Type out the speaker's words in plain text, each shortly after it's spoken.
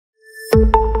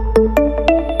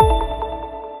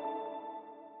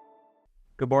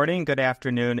Good morning, good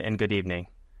afternoon, and good evening.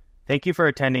 Thank you for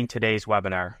attending today's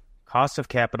webinar, Cost of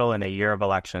Capital in a Year of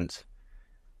Elections.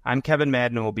 I'm Kevin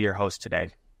Madden and will be your host today.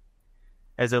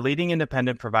 As a leading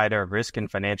independent provider of risk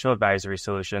and financial advisory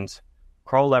solutions,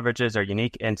 Kroll leverages our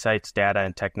unique insights, data,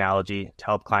 and technology to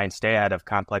help clients stay ahead of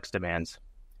complex demands.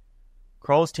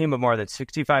 Kroll's team of more than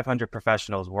 6,500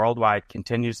 professionals worldwide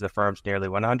continues the firm's nearly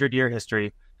 100-year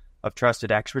history of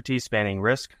trusted expertise spanning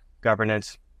risk,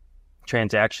 governance,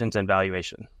 transactions, and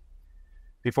valuation.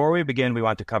 Before we begin, we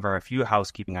want to cover a few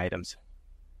housekeeping items.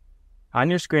 On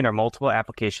your screen are multiple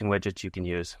application widgets you can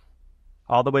use.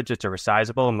 All the widgets are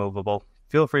resizable and movable.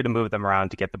 Feel free to move them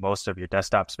around to get the most of your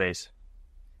desktop space.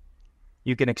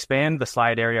 You can expand the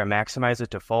slide area or maximize it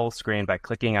to full screen by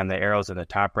clicking on the arrows in the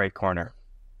top right corner.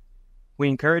 We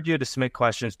encourage you to submit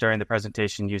questions during the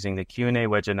presentation using the Q&A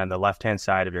widget on the left-hand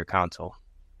side of your console.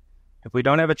 If we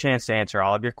don't have a chance to answer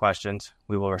all of your questions,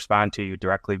 we will respond to you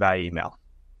directly via email.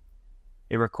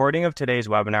 A recording of today's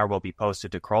webinar will be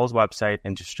posted to Kroll's website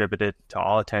and distributed to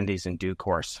all attendees in due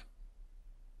course.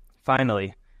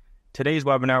 Finally, today's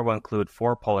webinar will include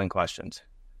 4 polling questions.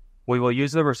 We will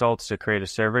use the results to create a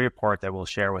survey report that we'll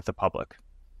share with the public.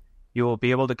 You will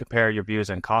be able to compare your views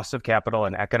on cost of capital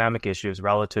and economic issues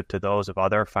relative to those of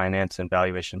other finance and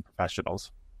valuation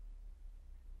professionals.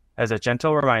 As a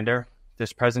gentle reminder,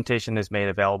 this presentation is made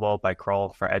available by Kroll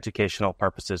for educational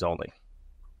purposes only.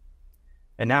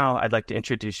 And now I'd like to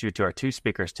introduce you to our 2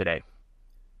 speakers today.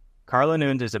 Carla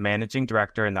Nunes is a managing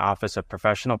director in the Office of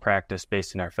Professional Practice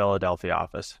based in our Philadelphia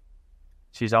office.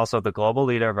 She's also the global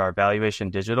leader of our Valuation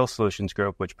Digital Solutions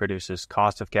Group, which produces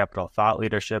cost of capital thought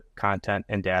leadership, content,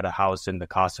 and data housed in the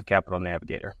Cost of Capital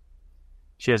Navigator.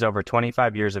 She has over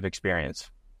 25 years of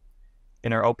experience.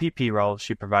 In her OPP role,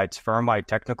 she provides firm-wide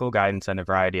technical guidance on a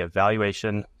variety of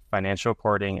valuation, financial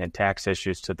reporting, and tax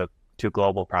issues to the 2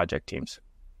 global project teams.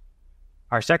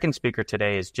 Our second speaker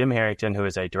today is Jim Harrington, who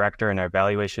is a director in our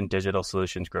Valuation Digital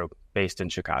Solutions Group based in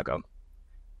Chicago.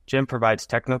 Jim provides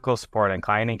technical support on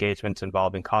client engagements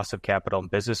involving cost of capital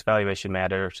and business valuation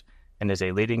matters and is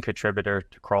a leading contributor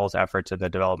to Kroll's efforts in the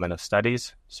development of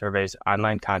studies, surveys,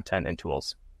 online content, and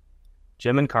tools.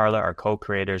 Jim and Carla are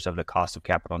co-creators of the Cost of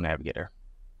Capital Navigator.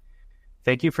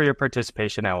 Thank you for your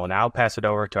participation. I will now pass it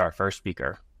over to our first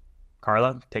speaker.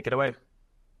 Carla, take it away.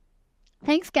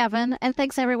 Thanks, Kevin, and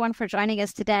thanks everyone for joining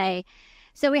us today.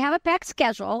 So we have a packed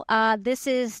schedule. This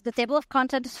is the table of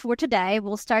contents for today.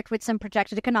 We'll start with some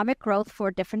projected economic growth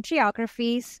for different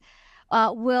geographies.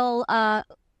 We'll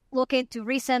look into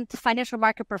recent financial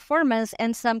market performance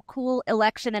and some cool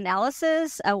election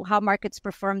analysis, how markets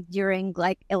performed during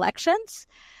elections.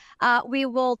 We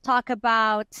will talk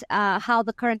about how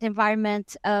the current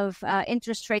environment of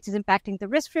interest rates is impacting the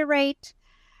risk-free rate,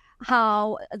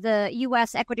 how the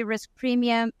U.S. equity risk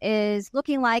premium is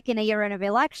looking like in a year of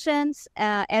elections,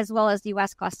 as well as the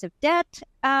U.S. cost of debt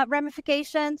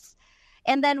ramifications.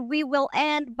 And then we will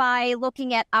end by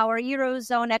looking at our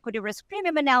Eurozone equity risk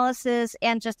premium analysis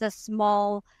and just a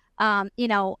small,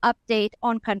 update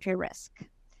on country risk.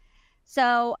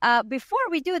 So before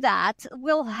we do that,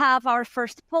 we'll have our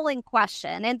first polling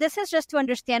question. And this is just to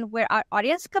understand where our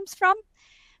audience comes from.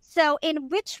 So in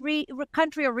which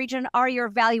country or region are your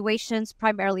valuations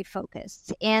primarily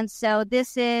focused? And so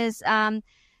this is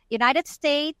United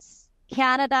States,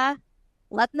 Canada,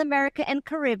 Latin America and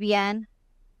Caribbean,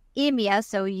 EMEA,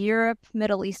 so Europe,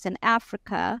 Middle East and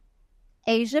Africa,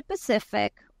 Asia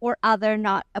Pacific, or other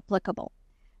not applicable.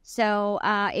 So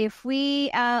if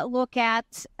we look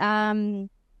at, the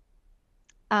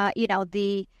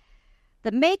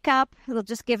makeup, we'll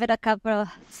just give it a couple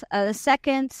of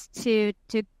seconds to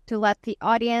let the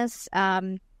audience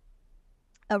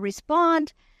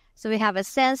respond, so we have a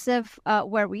sense of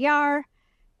where we are.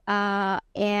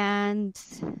 And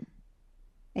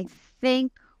I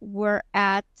think we're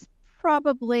at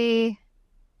probably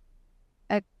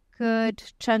a good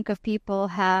chunk of people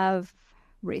have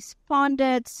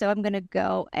responded. So I'm going to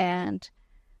go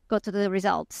to the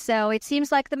results. So it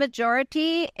seems like the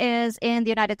majority is in the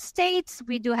United States.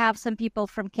 We do have some people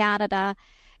from Canada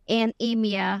and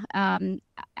EMEA,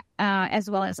 as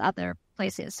well as other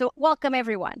places. So welcome,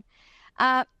 everyone.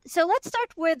 So let's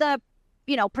start with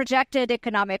projected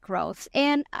economic growth.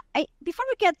 And before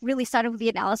we get really started with the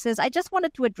analysis, I just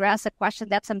wanted to address a question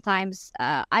that sometimes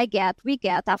we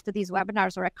get after these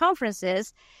webinars or at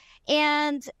conferences.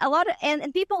 And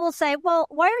and people will say, well,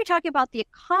 why are we talking about the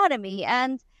economy?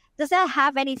 And does that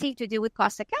have anything to do with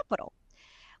cost of capital?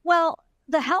 Well,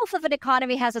 the health of an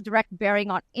economy has a direct bearing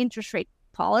on interest rate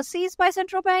policies by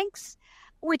central banks,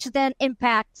 which then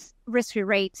impacts risk-free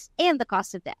rates and the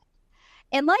cost of debt.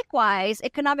 And likewise,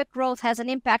 economic growth has an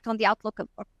impact on the outlook of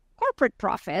corporate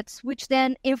profits, which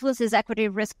then influences equity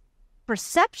risk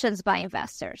perceptions by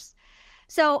investors.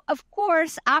 So, of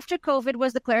course, after COVID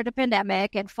was declared a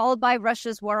pandemic and followed by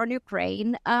Russia's war on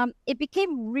Ukraine, it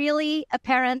became really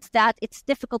apparent that it's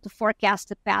difficult to forecast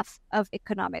the path of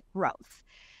economic growth.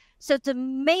 So to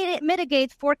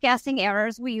mitigate forecasting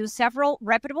errors, we use several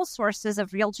reputable sources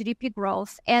of real GDP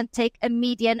growth and take a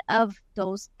median of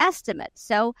those estimates.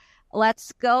 So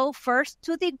let's go first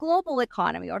to the global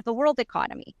economy or the world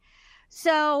economy.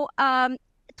 So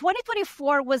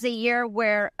 2024 was a year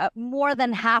where more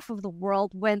than half of the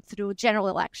world went through general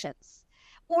elections,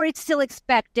 or it's still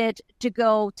expected to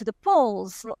go to the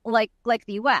polls like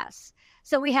the US.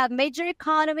 So we have major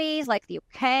economies like the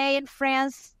UK and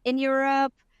France in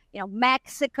Europe,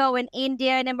 Mexico and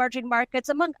India and emerging markets,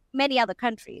 among many other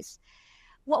countries.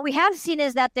 What we have seen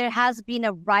is that there has been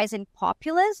a rise in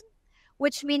populism,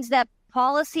 which means that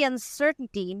policy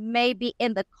uncertainty may be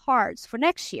in the cards for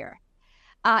next year.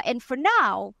 And for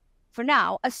now,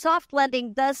 a soft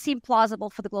landing does seem plausible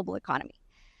for the global economy.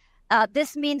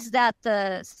 This means that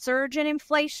the surge in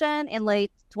inflation in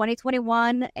late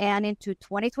 2021 and into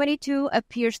 2022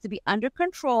 appears to be under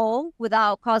control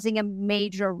without causing a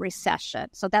major recession.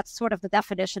 So that's sort of the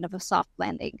definition of a soft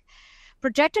landing.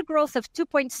 Projected growth of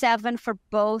 2.7 for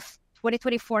both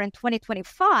 2024 and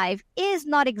 2025 is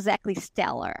not exactly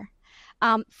stellar.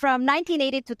 From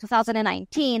 1980 to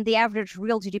 2019, the average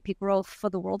real GDP growth for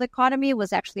the world economy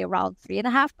was actually around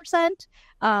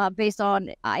 3.5%, based on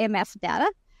IMF data.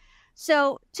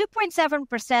 So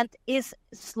 2.7% is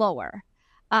slower.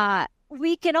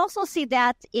 We can also see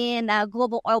that in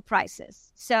global oil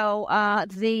prices. So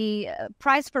the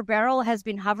price per barrel has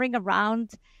been hovering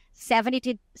around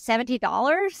 $70,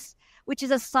 which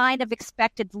is a sign of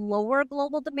expected lower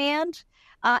global demand.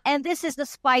 And this is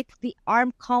despite the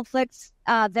armed conflicts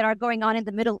that are going on in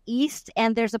the Middle East,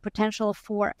 and there's a potential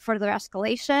for further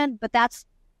escalation, but that's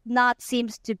not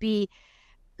seems to be,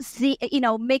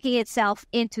 making itself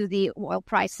into the oil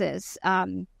prices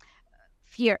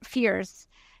fears.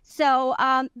 So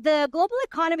the global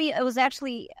economy was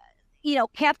actually,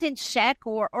 kept in check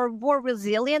or more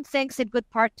resilient, thanks in good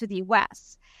part to the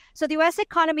U.S. So the U.S.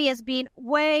 economy has been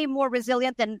way more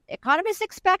resilient than economists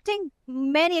expecting.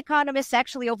 Many economists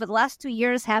actually over the last 2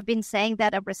 years have been saying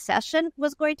that a recession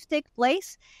was going to take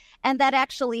place, and that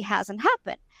actually hasn't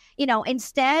happened.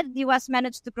 Instead, the U.S.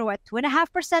 managed to grow at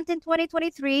 2.5% in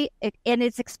 2023, and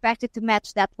it's expected to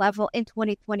match that level in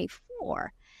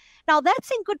 2024. Now, that's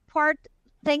in good part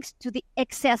thanks to the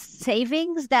excess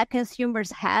savings that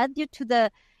consumers had due to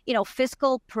the,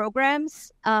 fiscal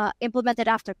programs implemented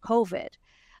after COVID.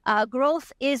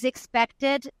 Growth is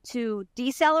expected to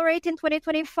decelerate in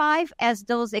 2025 as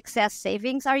those excess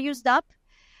savings are used up.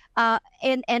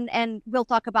 And we'll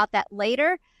talk about that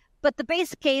later. But the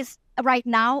base case right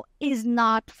now is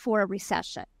not for a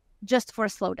recession, just for a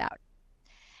slowdown.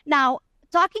 Now,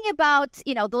 talking about,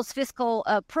 those fiscal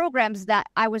programs that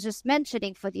I was just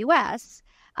mentioning for the U.S.,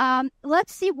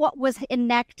 let's see what was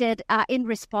enacted in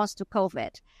response to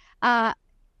COVID.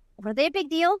 Were they a big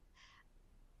deal?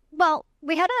 Well,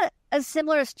 we had a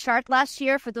similar chart last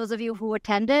year for those of you who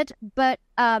attended, but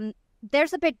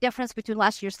there's a big difference between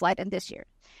last year's slide and this year.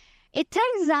 It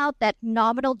turns out that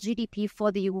nominal GDP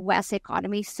for the U.S.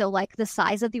 economy, so like the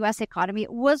size of the U.S. economy,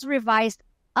 was revised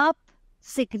up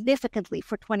significantly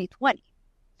for 2020.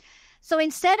 So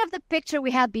instead of the picture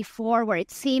we had before where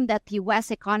it seemed that the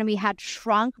U.S. economy had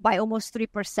shrunk by almost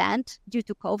 3% due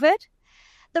to COVID,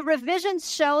 the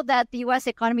revisions show that the U.S.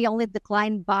 economy only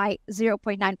declined by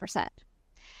 0.9%,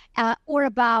 or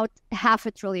about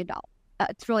 $500 billion.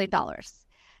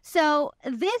 So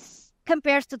this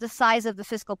compares to the size of the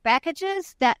fiscal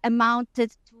packages that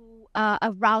amounted to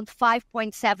around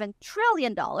 $5.7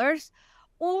 trillion,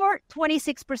 or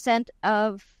 26%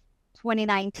 of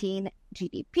 2019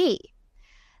 GDP.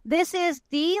 This is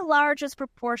the largest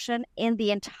proportion in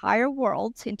the entire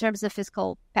world in terms of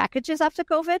fiscal packages after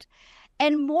COVID.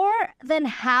 And more than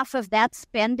half of that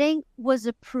spending was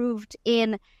approved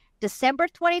in December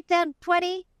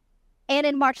 2020 and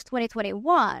in March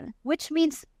 2021, which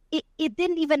means it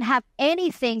didn't even have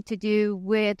anything to do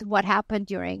with what happened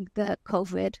during the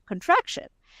COVID contraction.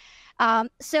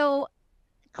 So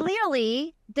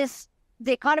clearly,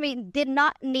 the economy did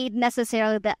not need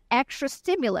necessarily the extra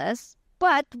stimulus,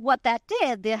 but what that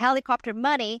did, the helicopter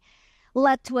money,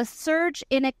 led to a surge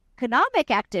in economic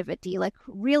activity, like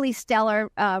really stellar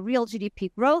real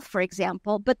GDP growth, for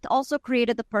example, but also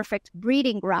created the perfect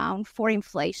breeding ground for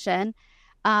inflation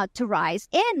to rise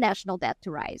and national debt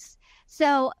to rise.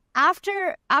 So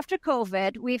after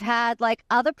COVID, we've had like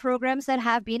other programs that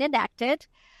have been enacted.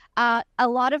 A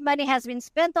lot of money has been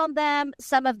spent on them.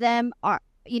 Some of them are,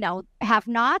 have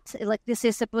not. Like this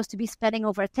is supposed to be spending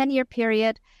over a 10-year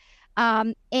period.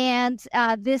 And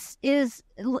this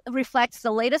reflects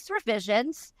the latest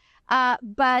revisions.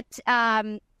 But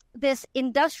this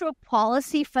industrial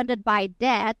policy funded by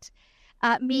debt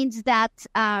means that,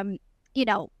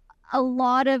 a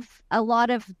lot of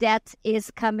debt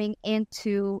is coming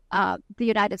into the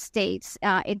United States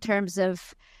in terms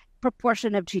of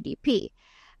proportion of GDP.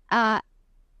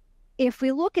 If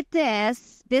we look at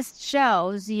this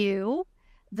shows you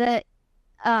the,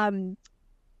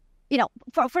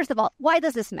 first of all, why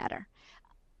does this matter?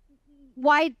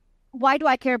 Why do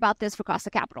I care about this for cost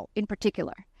of capital in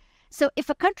particular? So if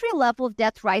a country level of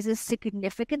debt rises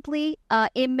significantly,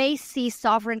 it may see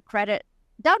sovereign credit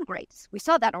downgrades. We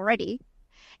saw that already.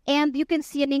 And you can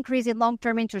see an increase in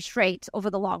long-term interest rates over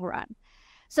the long run.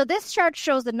 So this chart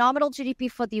shows the nominal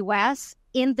GDP for the U.S.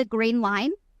 in the green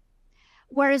line,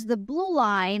 whereas the blue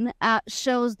line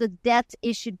shows the debt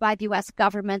issued by the U.S.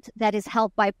 government that is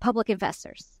held by public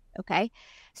investors. Okay,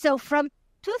 so from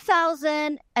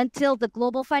 2000 until the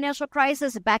global financial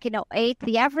crisis back in 2008,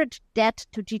 the average debt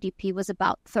to GDP was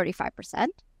about 35%.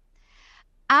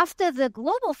 After the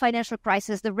global financial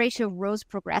crisis, the ratio rose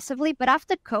progressively, but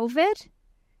after COVID,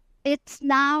 it's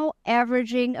now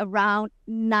averaging around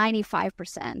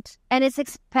 95%, and it's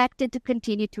expected to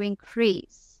continue to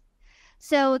increase.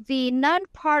 So the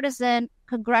Nonpartisan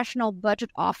Congressional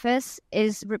Budget Office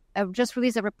is just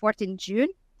released a report in June,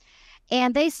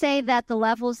 and they say that the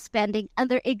level of spending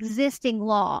under existing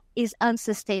law is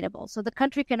unsustainable. So the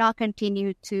country cannot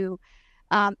continue to,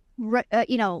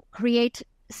 create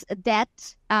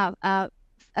debt-fueled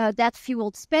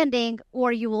spending,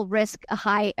 or you will risk a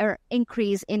higher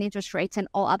increase in interest rates and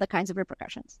all other kinds of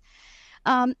repercussions.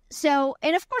 And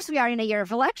of course, we are in a year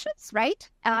of elections, right?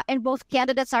 And both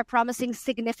candidates are promising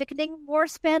significantly more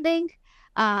spending.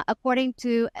 According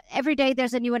to every day,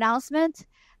 there's a new announcement.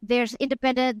 There's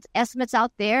independent estimates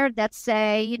out there that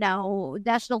say,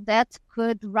 national debt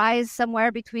could rise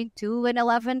somewhere between $2 and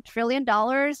 $11 trillion,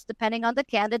 depending on the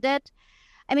candidate.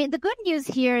 I mean, the good news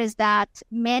here is that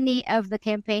many of the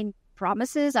campaign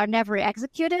promises are never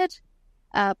executed,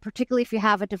 particularly if you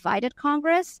have a divided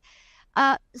Congress.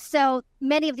 So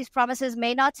many of these promises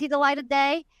may not see the light of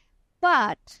day,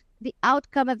 but the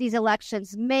outcome of these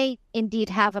elections may indeed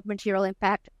have a material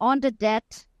impact on the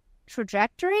debt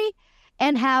trajectory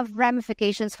and have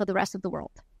ramifications for the rest of the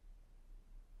world.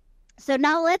 So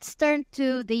now let's turn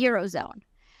to the Eurozone.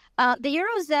 The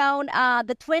Eurozone,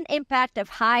 the twin impact of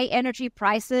high energy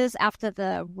prices after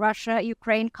the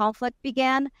Russia-Ukraine conflict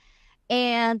began,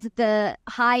 and the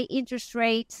high interest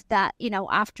rates that,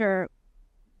 after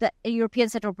the European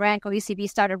Central Bank or ECB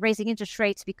started raising interest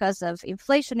rates because of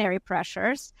inflationary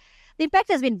pressures, the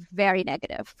impact has been very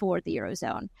negative for the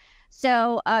Eurozone.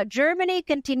 So Germany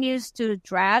continues to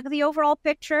drag the overall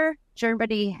picture.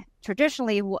 Germany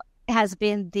traditionally has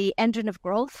been the engine of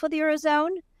growth for the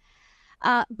Eurozone,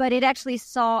 but it actually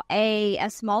saw a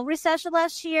small recession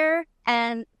last year.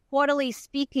 And quarterly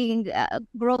speaking,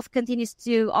 growth continues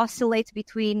to oscillate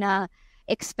between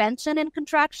expansion and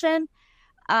contraction.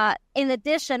 In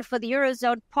addition, for the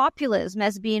Eurozone, populism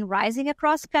has been rising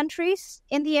across countries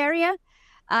in the area,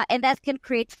 and that can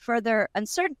create further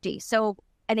uncertainty. So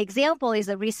an example is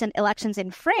the recent elections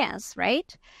in France,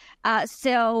 right?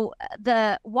 While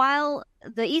the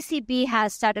ECB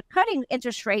has started cutting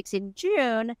interest rates in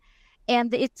June,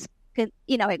 and we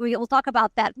will talk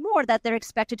about that more, that they're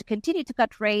expected to continue to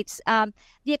cut rates,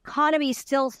 the economy is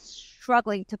still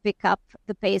struggling to pick up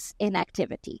the pace in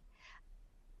activity.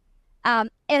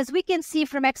 As we can see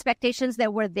from expectations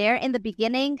that were there in the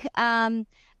beginning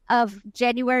of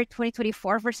January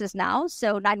 2024 versus now,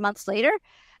 so 9 months later,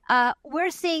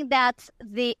 we're seeing that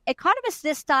the economists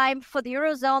this time for the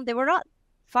Eurozone, they were not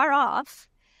far off,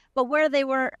 but where they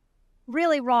were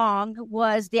really wrong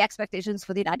was the expectations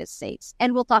for the United States.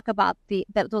 And we'll talk about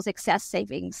those excess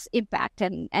savings impact,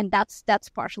 and that's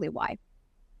partially why.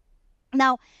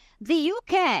 Now, the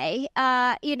UK,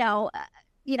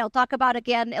 talk about,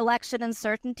 again, election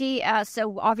uncertainty.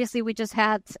 So obviously we just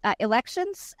had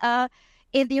elections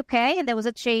in the UK, and there was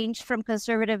a change from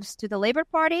Conservatives to the Labour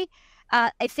Party.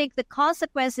 I think the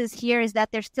consequences here is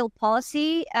that there's still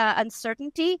policy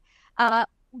uncertainty.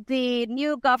 The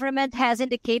new government has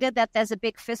indicated that there's a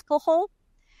big fiscal hole.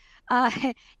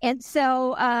 And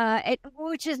so,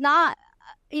 which is not,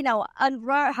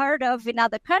 unheard of in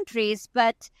other countries,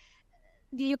 but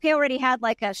the UK already had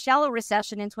like a shallow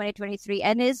recession in 2023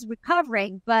 and is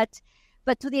recovering. But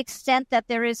But to the extent that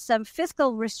there is some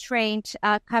fiscal restraint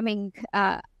coming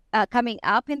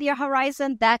up in the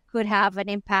horizon, that could have an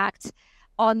impact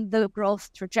on the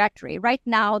growth trajectory. Right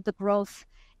now, the growth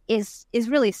is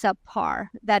really subpar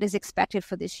that is expected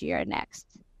for this year and next.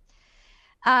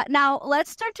 Now,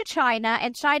 let's turn to China.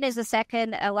 And China is the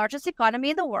second largest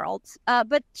economy in the world.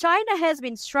 But China has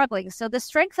been struggling. So the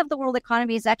strength of the world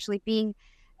economy is actually being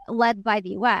led by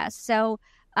the U.S. So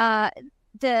a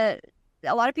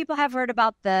lot of people have heard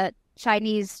about the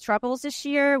Chinese struggles this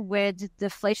year with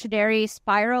deflationary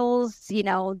spirals,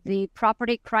 the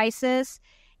property crisis.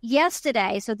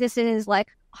 Yesterday, so this is like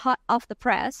hot off the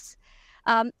press,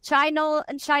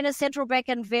 China's central bank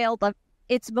unveiled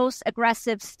its most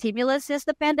aggressive stimulus since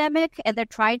the pandemic, and they're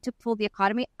trying to pull the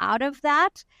economy out of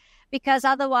that because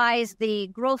otherwise the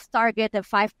growth target of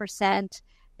 5%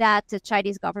 that the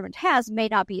Chinese government has may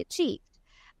not be achieved.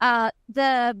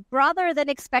 The broader than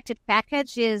expected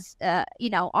package is,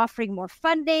 offering more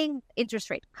funding,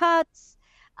 interest rate cuts.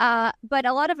 But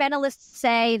a lot of analysts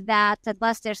say that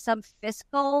unless there's some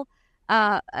fiscal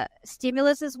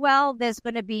stimulus as well, there's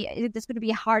going to be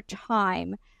a hard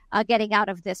time getting out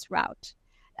of this route.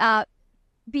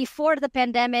 Before the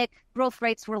pandemic, growth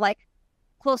rates were like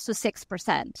close to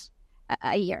 6%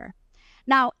 a year.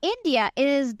 Now, India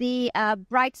is the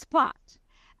bright spot.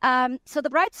 So the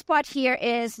bright spot here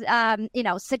is,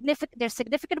 significant. There's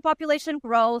significant population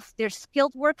growth. There's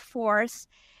skilled workforce,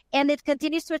 and it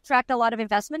continues to attract a lot of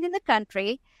investment in the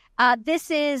country.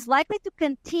 This is likely to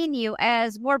continue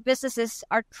as more businesses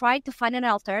are trying to find an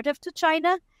alternative to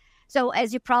China. So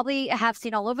as you probably have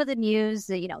seen all over the news,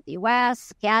 the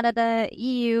U.S., Canada,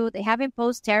 EU, they have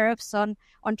imposed tariffs on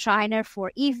China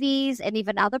for EVs and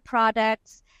even other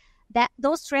products.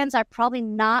 Those trends are probably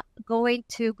not going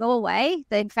to go away.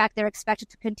 In fact, they're expected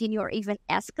to continue or even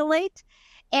escalate.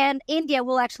 And India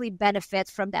will actually benefit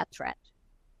from that trend.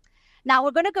 Now,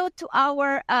 we're going to go to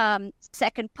our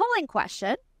second polling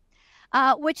question,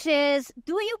 which is,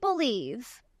 do you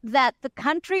believe that the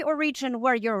country or region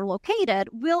where you're located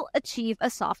will achieve a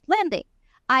soft landing,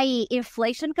 i.e.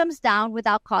 inflation comes down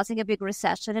without causing a big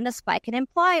recession and a spike in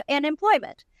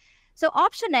employment? So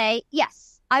option A,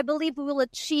 yes, I believe we will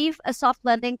achieve a soft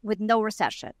landing with no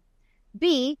recession.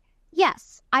 B,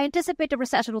 yes, I anticipate a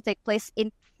recession will take place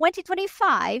in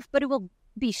 2025, but it will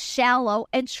be shallow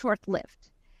and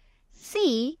short-lived.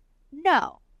 C,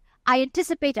 no, I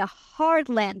anticipate a hard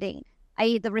landing,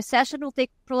 i.e. the recession will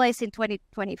take place in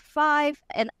 2025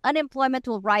 and unemployment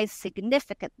will rise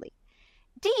significantly.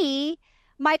 D,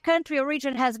 my country or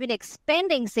region has been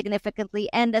expanding significantly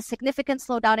and a significant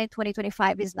slowdown in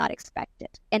 2025 is not expected.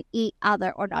 And E,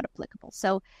 other or not applicable.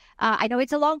 So I know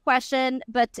it's a long question,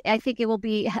 but I think it will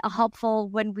be helpful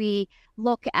when we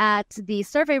look at the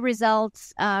survey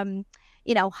results,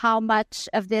 how much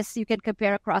of this you can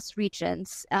compare across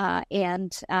regions.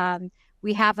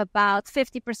 We have about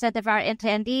 50% of our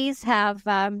attendees have,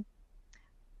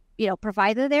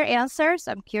 provided their answers.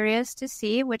 I'm curious to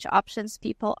see which options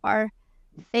people are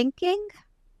thinking.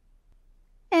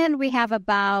 And we have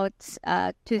about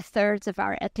 2/3 of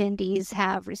our attendees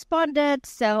have responded.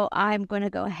 So I'm going to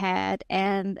go ahead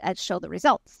and show the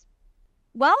results.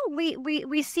 Well,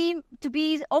 we seem to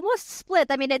be almost split.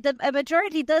 I mean, a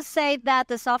majority does say that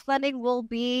the soft landing will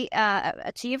be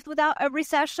achieved without a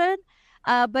recession.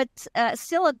 But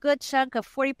still a good chunk of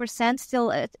 40%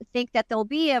 still think that there'll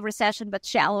be a recession, but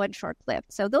shallow and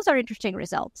short-lived. So those are interesting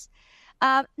results.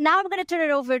 Now I'm going to turn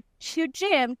it over to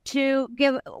Jim to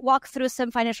walk through some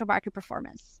financial market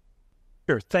performance.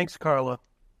 Sure. Thanks, Carla.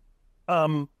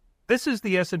 This is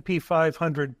the S&P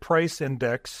 500 price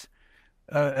index,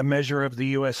 a measure of the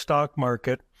U.S. stock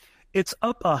market. It's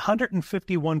up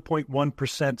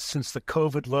 151.1% since the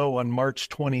COVID low on March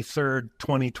 23rd,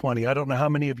 2020. I don't know how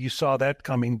many of you saw that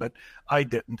coming, but I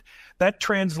didn't. That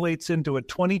translates into a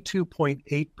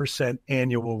 22.8%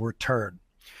 annual return.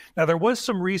 Now, there was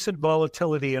some recent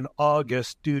volatility in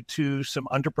August due to some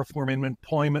underperforming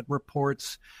employment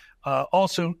reports.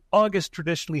 Also, August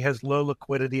traditionally has low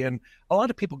liquidity, and a lot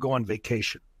of people go on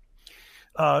vacation.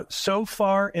 So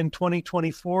far in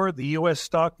 2024, the U.S.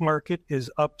 stock market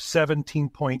is up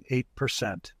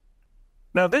 17.8%.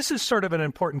 Now, this is sort of an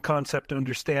important concept to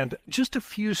understand. Just a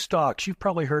few stocks, you've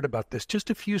probably heard about this, just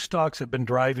a few stocks have been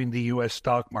driving the U.S.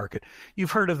 stock market.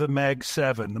 You've heard of the Mag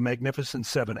 7, the Magnificent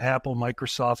Seven: Apple,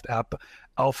 Microsoft,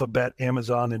 Alphabet,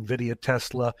 Amazon, NVIDIA,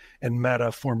 Tesla, and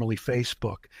Meta, formerly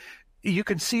Facebook. You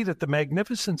can see that the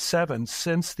Magnificent Seven,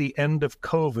 since the end of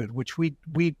COVID, which we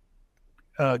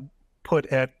put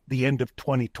at the end of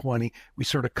 2020, we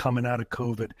sort of coming out of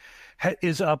COVID,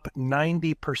 is up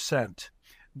 90%.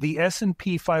 The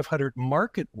S&P 500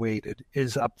 market weighted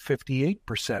is up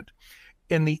 58%.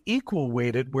 In the equal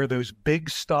weighted, where those big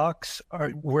stocks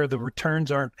are, where the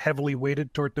returns aren't heavily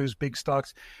weighted toward those big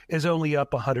stocks, is only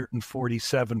up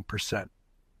 147%.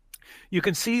 You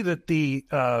can see that the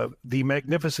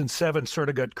Magnificent Seven sort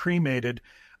of got cremated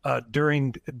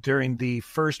during the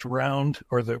first round,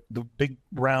 or the big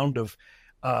round of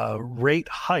rate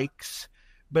hikes,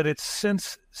 but it's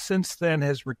since then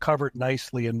has recovered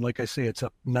nicely, and like I say, it's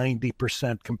up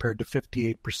 90% compared to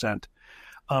 58%.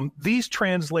 These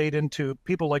translate into,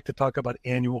 people like to talk about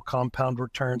annual compound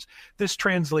returns. This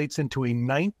translates into a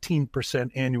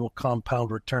 19% annual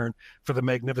compound return for the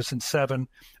Magnificent Seven,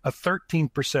 a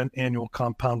 13% annual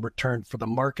compound return for the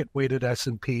market-weighted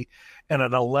S&P, and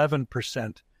an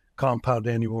 11% compound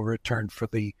annual return for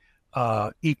the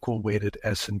equal-weighted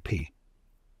S&P.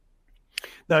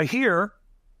 Now here,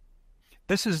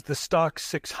 this is the stock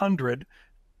 600,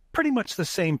 pretty much the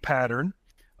same pattern.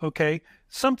 Okay,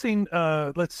 something,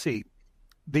 let's see,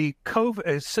 the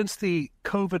COVID, since the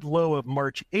COVID low of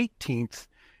March 18th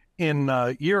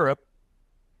in Europe,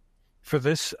 for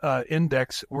this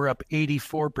index, we're up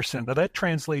 84%. Now that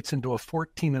translates into a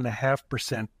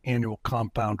 14.5% annual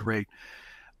compound rate.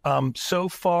 So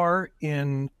far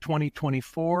in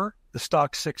 2024, the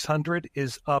stock 600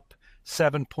 is up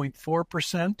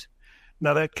 7.4%.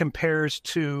 Now that compares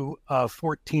to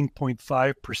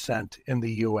 14.5% in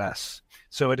the U.S.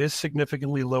 So it is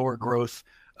significantly lower growth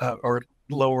or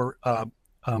lower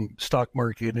stock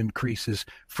market increases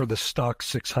for the stock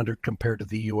 600 compared to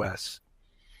the U.S.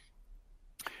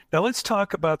 Now let's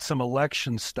talk about some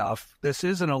election stuff. This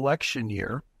is an election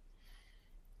year.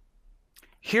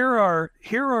 Here are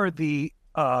the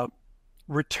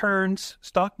returns,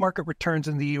 stock market returns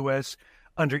in the U.S.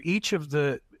 under each of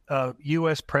the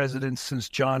U.S. presidents since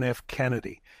John F.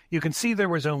 Kennedy. You can see there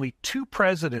was only two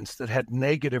presidents that had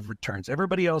negative returns.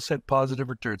 Everybody else had positive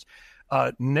returns.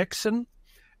 Nixon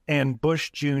and Bush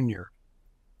Jr.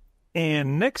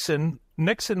 And Nixon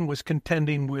was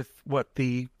contending with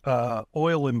the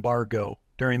oil embargo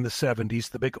during the 70s,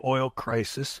 the big oil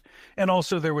crisis. And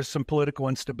also there was some political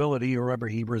instability. You remember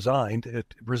he resigned,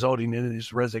 resulting in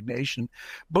his resignation.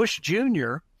 Bush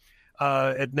Jr.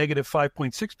 At negative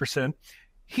 5.6%.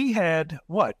 He had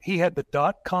what? He had the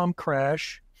dot-com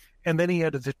crash, and then he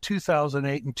had the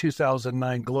 2008 and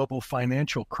 2009 global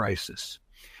financial crisis.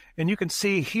 And you can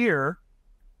see here,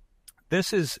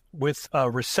 this is with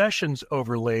recessions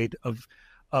overlaid of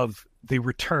the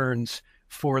returns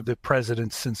for the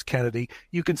presidents since Kennedy.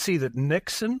 You can see that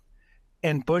Nixon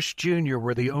and Bush Jr.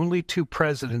 were the only two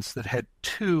presidents that had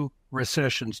two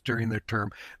recessions during their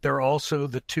term. They're also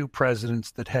the two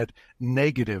presidents that had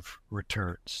negative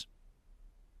returns.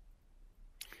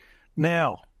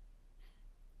 Now,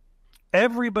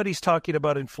 everybody's talking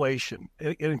about inflation.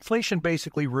 Inflation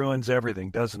basically ruins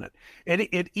everything, doesn't it? And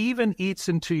it even eats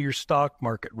into your stock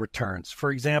market returns.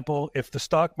 For example, if the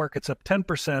stock market's up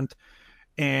 10%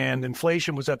 and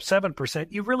inflation was up 7%,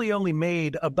 you really only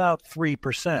made about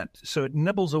 3%. So it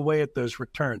nibbles away at those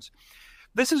returns.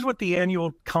 This is what the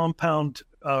annual compound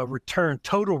return,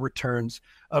 total returns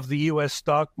of the U.S.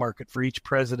 stock market for each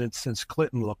president since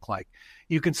Clinton look like.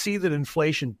 You can see that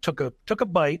inflation took a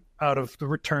bite out of the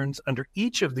returns under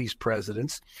each of these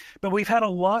presidents, but we've had a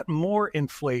lot more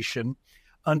inflation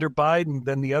under Biden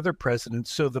than the other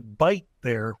presidents, so the bite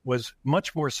there was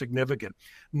much more significant.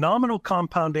 Nominal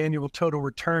compound annual total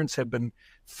returns have been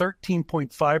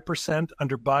 13.5%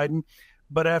 under Biden,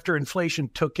 but after inflation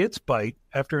took its bite,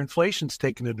 after inflation's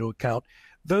taken into account,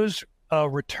 those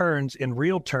returns in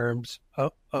real terms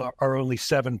are only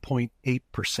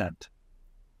 7.8%.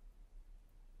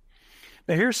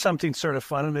 Now, here's something sort of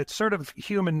fun, and it's sort of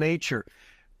human nature.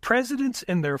 Presidents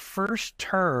in their first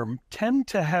term tend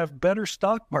to have better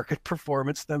stock market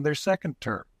performance than their second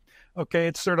term. Okay,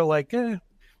 it's sort of like,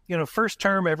 first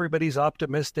term, everybody's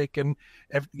optimistic and,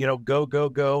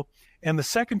 go. And the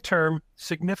second term,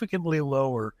 significantly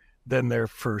lower than their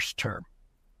first term.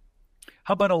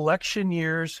 How about election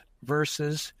years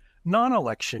versus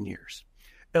non-election years?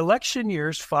 Election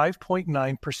years,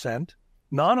 5.9%.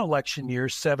 Non-election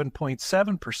years,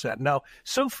 7.7%. Now,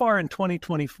 so far in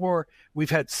 2024, we've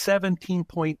had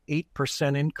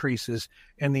 17.8% increases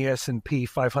in the S&P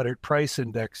 500 price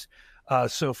index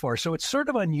so far. So it's sort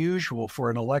of unusual for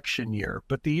an election year,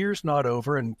 but the year's not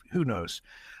over, and who knows?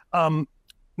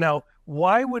 Now,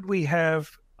 why would we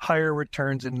have higher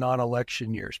returns in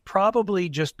non-election years? Probably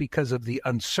just because of the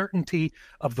uncertainty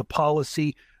of the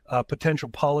policy, potential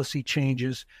policy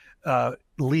changes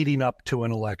leading up to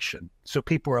an election. So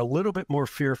people are a little bit more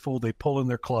fearful. They pull in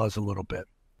their claws a little bit.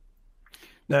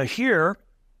 Now here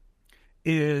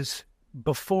is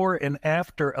before and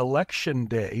after election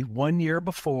day, 1 year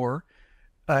before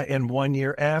and 1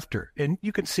 year after. And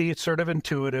you can see it's sort of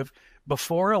intuitive.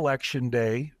 Before election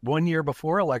day, 1 year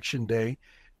before election day,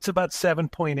 it's about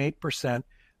 7.8%.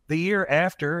 The year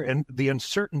after, and the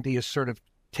uncertainty is sort of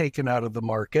taken out of the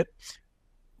market,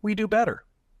 we do better.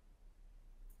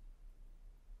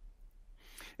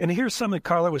 And here's something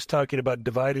Carla was talking about,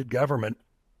 divided government.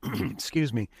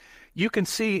 Excuse me. You can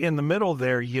see in the middle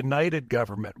there, united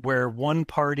government, where one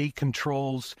party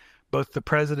controls both the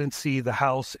presidency, the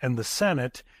House, and the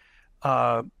Senate,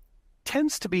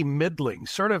 tends to be middling,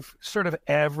 sort of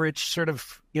average, sort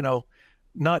of,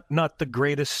 not the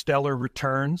greatest stellar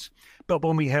returns. But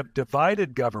when we have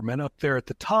divided government up there at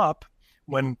the top,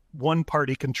 when one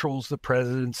party controls the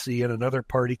presidency and another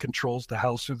party controls the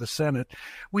House or the Senate,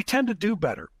 we tend to do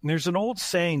better. And there's an old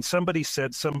saying, somebody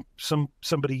said,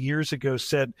 somebody years ago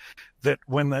said that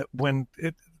when the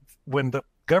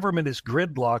government is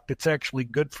gridlocked, it's actually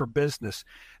good for business.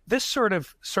 This sort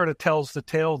of tells the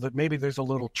tale that maybe there's a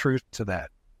little truth to that.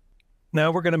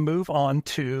 Now we're going to move on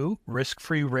to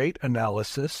risk-free rate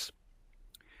analysis.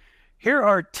 Here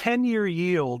are 10-year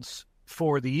yields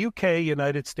for the UK,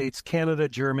 United States, Canada,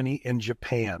 Germany, and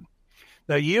Japan.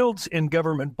 Now, yields in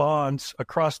government bonds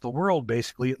across the world,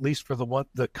 basically, at least for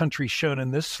the countries shown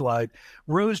in this slide,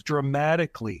 rose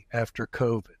dramatically after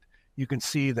COVID. You can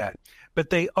see that.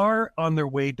 But they are on their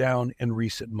way down in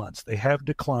recent months. They have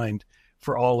declined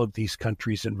for all of these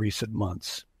countries in recent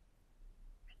months.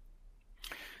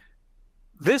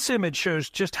 This image shows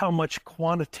just how much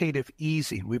quantitative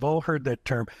easing, we've all heard that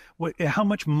term, how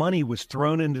much money was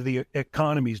thrown into the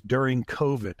economies during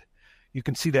COVID. You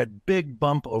can see that big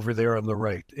bump over there on the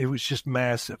right. It was just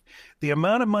massive. The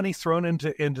amount of money thrown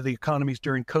into the economies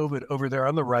during COVID over there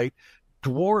on the right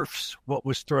dwarfs what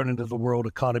was thrown into the world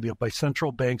economy by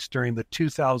central banks during the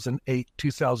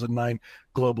 2008-2009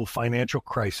 global financial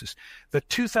crisis. The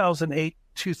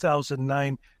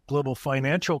 2008-2009 global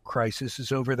financial crisis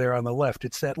is over there on the left.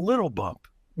 It's that little bump,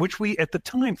 which we at the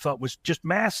time thought was just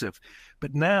massive.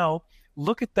 But now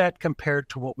look at that compared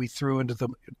to what we threw into the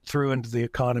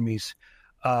economies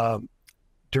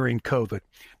during COVID.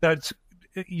 Now,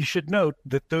 you should note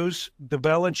that the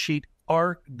balance sheet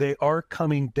are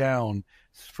coming down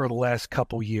for the last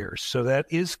couple years. So that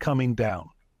is coming down.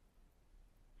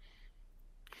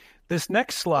 This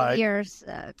next slide. Years,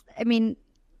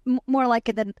 more like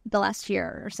the last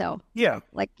year or so. Yeah.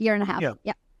 Like year and a half.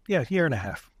 Yeah. Year and a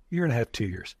half, 2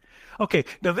 years. Okay.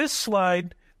 Now this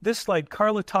slide,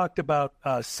 Carla talked about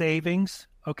savings.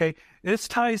 Okay. This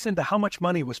ties into how much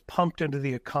money was pumped into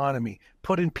the economy,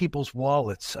 put in people's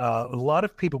wallets. A lot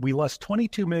of people, we lost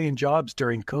 22 million jobs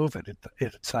during COVID at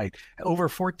its height, over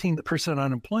 14%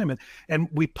 unemployment. And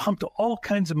we pumped all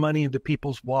kinds of money into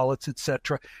people's wallets, et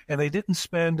cetera. And they didn't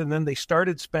spend, and then they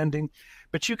started spending.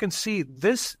 But you can see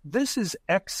this is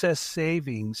excess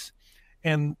savings.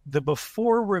 And the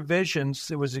before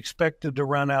revisions, it was expected to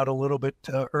run out a little bit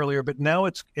earlier, but now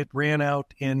it ran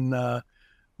out in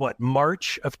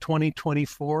March of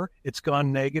 2024. It's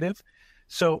gone negative.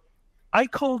 So I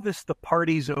call this the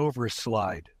party's over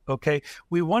slide. Okay.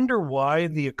 We wonder why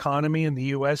the economy in the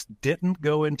U.S. didn't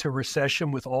go into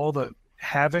recession with all the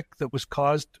havoc that was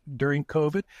caused during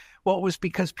COVID. Well, it was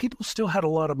because people still had a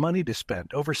lot of money to spend.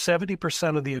 Over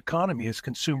 70% of the economy is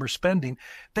consumer spending.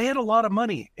 They had a lot of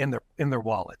money in their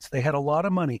wallets. They had a lot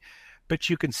of money. But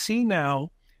you can see now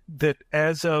that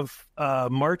as of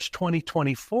March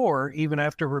 2024, even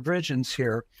after revisions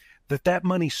here, that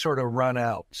money sort of run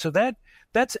out. So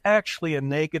that's actually a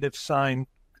negative sign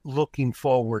looking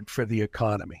forward for the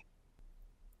economy.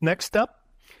 Next up,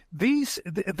 this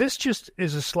just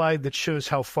is a slide that shows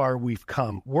how far we've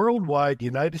come. Worldwide,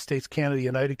 United States, Canada,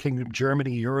 United Kingdom,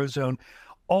 Germany, Eurozone,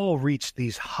 all reached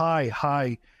these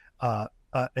high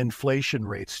inflation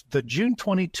rates. The June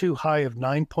 22 high of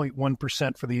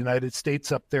 9.1% for the United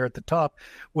States up there at the top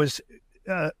was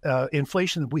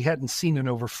inflation that we hadn't seen in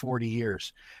over 40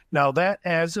 years. Now that,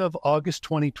 as of August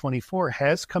 2024,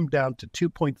 has come down to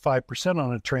 2.5%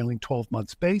 on a trailing 12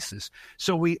 months basis.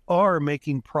 So we are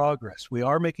making progress.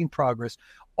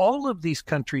 All of these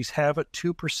countries have a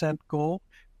 2% goal.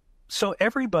 So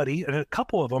everybody, and a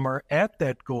couple of them are at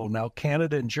that goal now.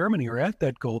 Canada and Germany are at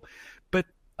that goal. But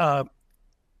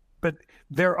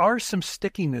there are some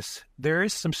stickiness. There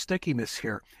is some stickiness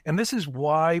here. And this is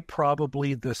why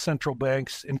probably the central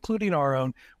banks, including our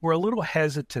own, were a little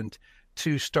hesitant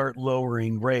to start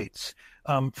lowering rates.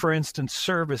 For instance,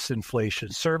 services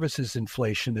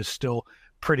inflation is still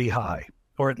pretty high,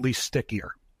 or at least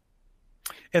stickier.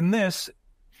 And this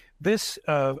This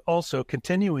also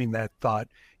continuing that thought,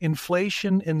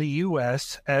 inflation in the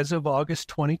U.S. as of August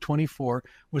 2024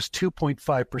 was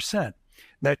 2.5%.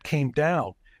 That came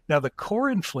down. Now, the core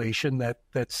inflation, that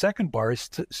second bar,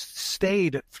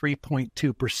 stayed at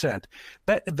 3.2%.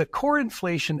 The core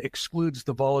inflation excludes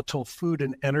the volatile food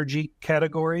and energy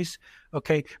categories,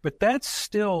 okay? But that's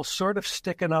still sort of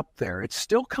sticking up there. It's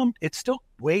still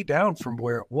way down from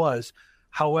where it was.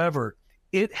 However,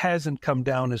 it hasn't come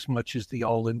down as much as the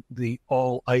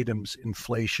all items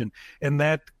inflation, and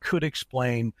that could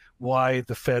explain why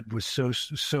the Fed was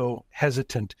so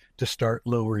hesitant to start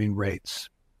lowering rates.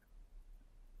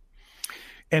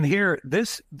 And here,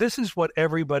 this is what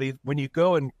everybody, when you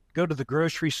go to the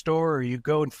grocery store or you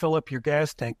go and fill up your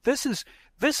gas tank, this is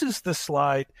the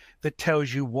slide that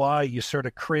tells you why you sort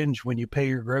of cringe when you pay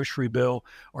your grocery bill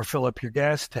or fill up your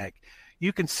gas tank.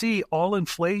 You can see all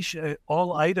inflation,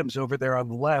 all items over there on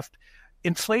the left.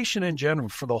 Inflation in general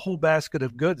for the whole basket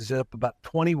of goods is up about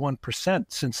 21%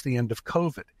 since the end of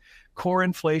COVID. Core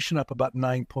inflation up about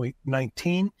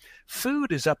 9.19.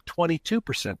 Food is up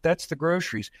 22%. That's the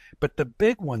groceries. But the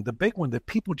big one that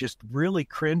people just really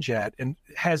cringe at and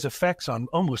has effects on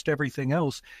almost everything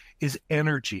else is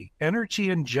energy. Energy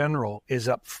in general is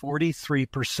up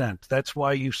 43%. That's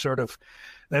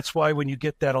why when you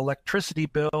get that electricity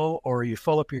bill or you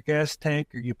fill up your gas tank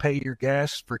or you pay your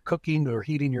gas for cooking or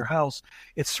heating your house,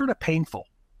 it's sort of painful.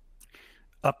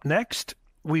 Up next,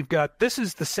 we've got, this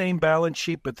is the same balance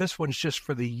sheet, but this one's just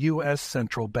for the U.S.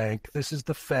 Central Bank. This is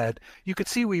the Fed. You can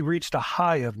see we reached a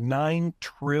high of $9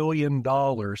 trillion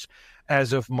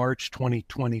as of March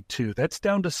 2022. That's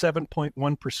down to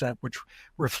 7.1%, which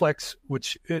reflects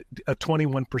a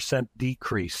 21%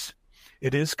 decrease.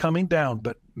 It is coming down,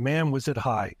 but man, was it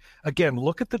high. Again,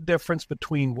 look at the difference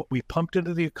between what we pumped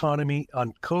into the economy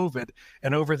on COVID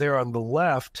and over there on the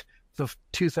left, the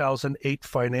 2008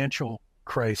 financial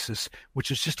crisis,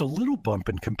 which is just a little bump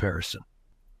in comparison.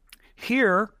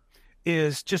 Here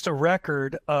is just a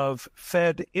record of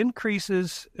Fed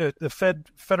increases, the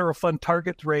federal fund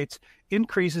target rates,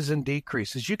 increases and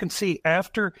decreases. You can see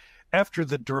after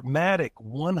the dramatic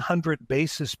 100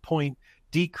 basis point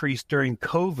decrease during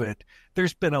COVID,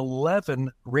 there's been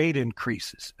 11 rate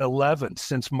increases, 11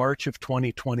 since March of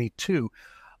 2022.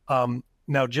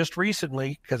 Now, just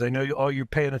recently, because I know you're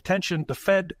paying attention, the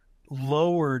Fed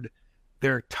lowered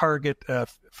their target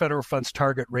federal funds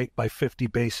target rate by 50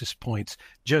 basis points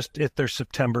just at their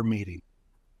September meeting.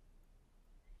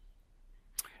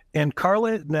 And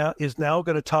Carla is now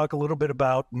going to talk a little bit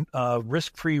about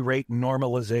risk-free rate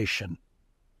normalization.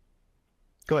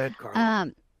 Go ahead,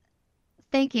 Carla.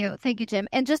 Thank you, Jim.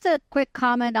 And just a quick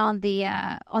comment on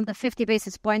the 50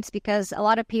 basis points, because a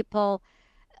lot of people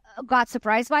got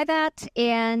surprised by that,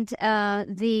 and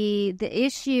the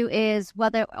issue is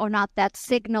whether or not that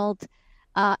signaled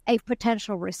a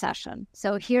potential recession.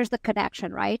 So here's the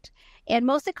connection, right? And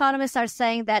most economists are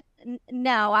saying that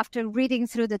now, after reading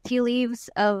through the tea leaves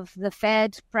of the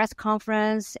Fed press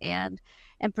conference and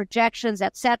projections,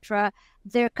 etc.,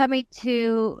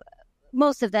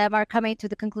 most of them are coming to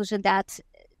the conclusion that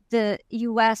the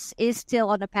U.S. is still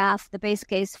on a path, the base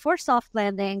case for soft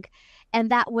landing,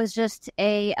 and that was just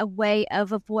a way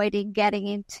of avoiding getting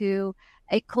into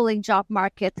a cooling job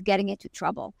market, getting into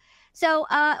trouble. So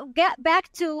get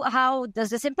back to how does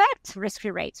this impact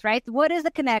risk-free rates, right? What is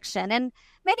the connection? And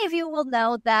many of you will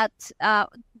know that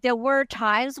there were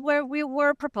times where we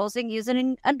were proposing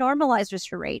using a normalized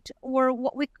risk-free rate, or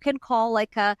what we can call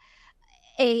like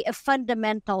a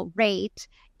fundamental rate,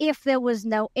 if there was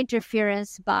no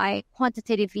interference by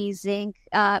quantitative easing,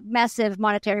 massive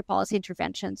monetary policy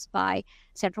interventions by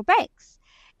central banks.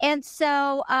 And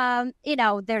so,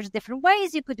 there's different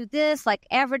ways you could do this, like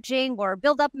averaging or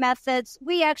build-up methods.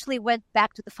 We actually went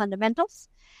back to the fundamentals,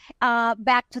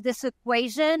 back to this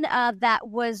equation that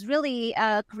was really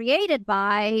created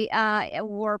by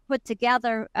or put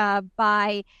together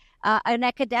by an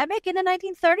academic in the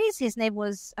 1930s. His name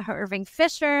was Irving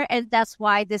Fisher, and that's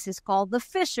why this is called the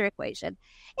Fisher equation.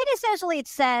 And essentially it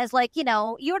says,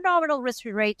 your nominal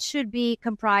risk-free rate should be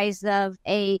comprised of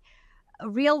a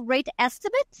real rate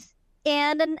estimate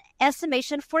and an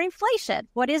estimation for inflation.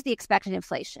 What is the expected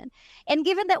inflation? And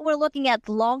given that we're looking at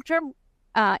long-term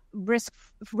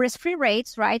risk-free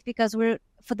rates, right, because we're,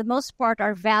 for the most part,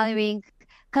 are valuing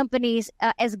companies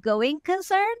as going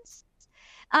concerns,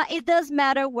 it does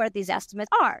matter where these estimates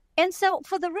are. And so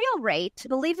for the real rate,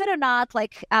 believe it or not,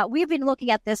 we've been looking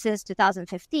at this since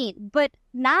 2015, but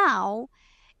now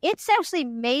it's actually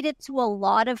made it to a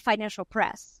lot of financial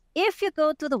press. if you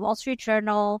go to the Wall Street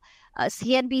Journal,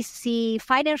 CNBC,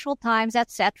 Financial Times,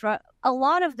 etc., a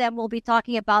lot of them will be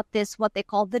talking about this, what they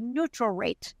call the neutral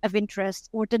rate of interest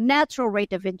or the natural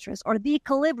rate of interest or the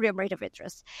equilibrium rate of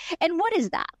interest. And what is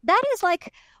that? That is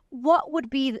like what would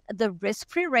be the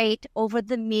risk-free rate over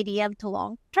the medium to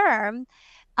long term,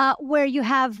 where you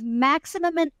have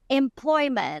maximum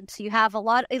employment, you have a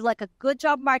lot, like a good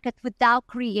job market without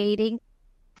creating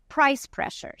price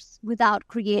pressures, without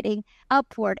creating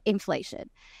upward inflation.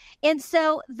 And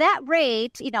so that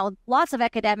rate, lots of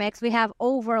academics, we have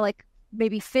over like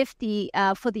maybe 50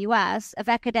 for the US of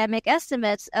academic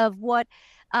estimates of what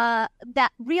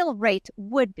that real rate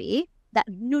would be, that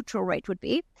neutral rate would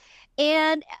be.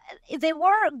 And they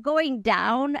were going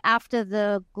down after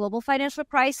the global financial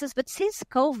crisis, but since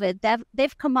COVID,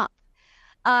 they've come up.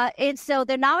 And so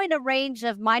they're now in a range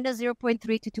of minus 0.3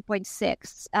 to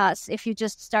 2.6 if you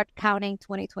just start counting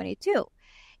 2022.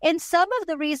 And some of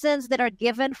the reasons that are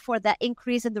given for that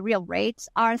increase in the real rates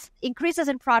are increases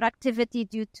in productivity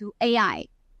due to AI.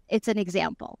 It's an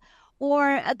example.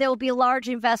 Or there will be large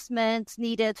investments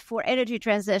needed for energy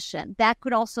transition. That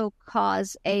could also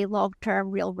cause a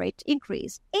long-term real rate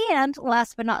increase. And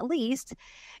last but not least,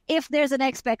 if there's an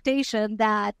expectation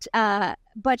that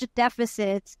budget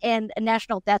deficits and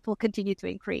national debt will continue to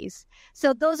increase.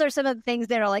 So those are some of the things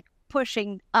that are like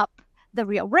pushing up the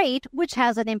real rate, which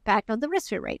has an impact on the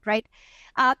risk-free rate, right?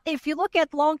 If you look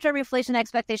at long-term inflation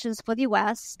expectations for the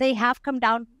U.S., they have come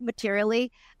down materially.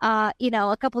 A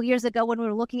couple of years ago when we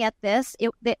were looking at this,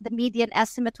 the median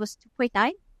estimate was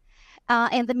 2.9,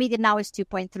 and the median now is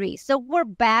 2.3. So we're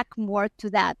back more to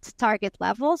that target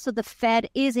level. So the Fed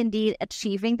is indeed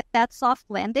achieving that soft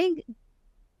landing,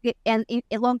 and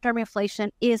long-term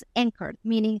inflation is anchored,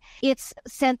 meaning it's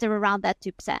centered around that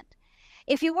 2%.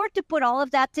 If you were to put all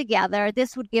of that together,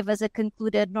 this would give us a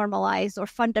concluded normalized or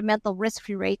fundamental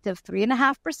risk-free rate of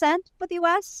 3.5% for the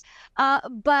U.S.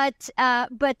 But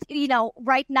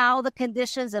right now the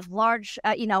conditions of large,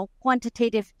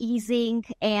 quantitative easing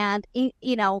and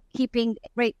keeping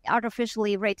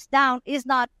artificially rates down is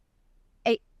not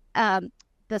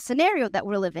the scenario that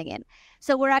we're living in.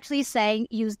 So we're actually saying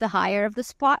use the higher of the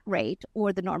spot rate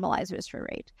or the normalized risk-free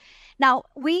rate. Now,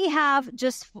 we have,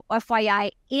 just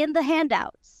FYI, in the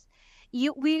handouts,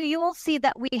 you will see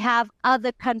that we have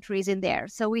other countries in there.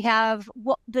 So we have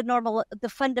what the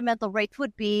fundamental rate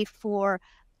would be for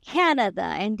Canada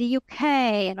and the UK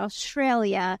and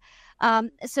Australia.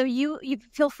 So you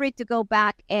feel free to go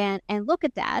back and look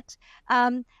at that.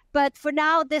 But for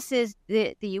now, this is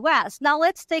the US. Now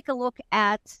let's take a look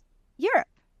at Europe.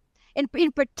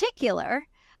 In particular,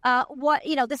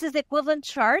 this is the equivalent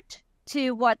chart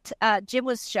to what Jim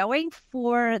was showing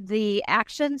for the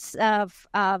actions of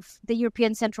the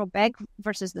European Central Bank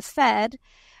versus the Fed.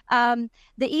 The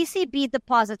ECB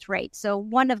deposit rate, so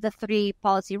one of the three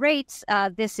policy rates,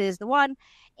 this is the one.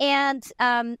 And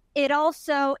it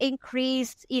also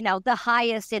increased, the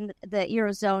highest in the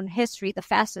Eurozone history, the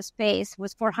fastest pace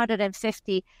was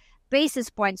 450 basis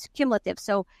points cumulative.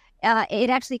 So it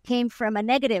actually came from a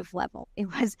negative level. It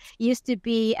used to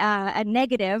be a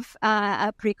negative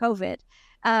pre-COVID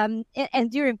and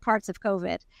during parts of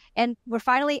COVID. And we're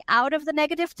finally out of the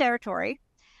negative territory.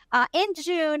 In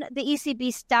June, the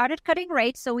ECB started cutting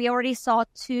rates. So we already saw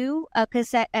two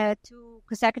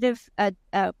consecutive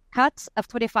cuts of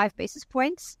 25 basis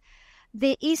points.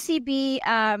 The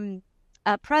ECB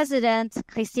President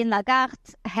Christine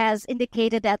Lagarde has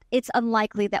indicated that it's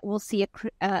unlikely that we'll see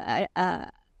a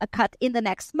cut in the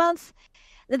next month.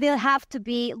 They'll have to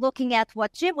be looking at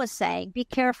what Jim was saying. Be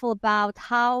careful about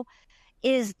how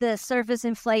is the service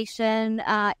inflation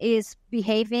is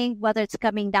behaving, whether it's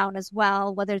coming down as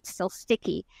well, whether it's still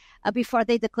sticky, before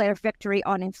they declare victory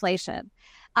on inflation.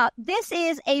 This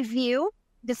is a view.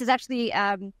 This is actually,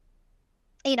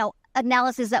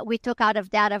 analysis that we took out of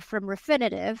data from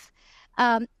Refinitiv.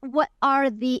 What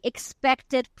are the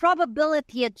expected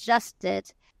probability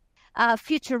adjusted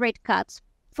future rate cuts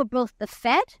for both the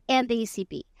Fed and the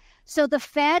ECB? So the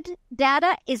Fed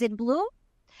data is in blue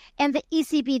and the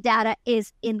ECB data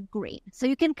is in green. So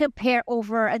you can compare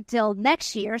over until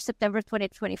next year, September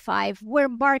 2025, where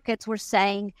markets were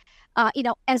saying,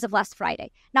 as of last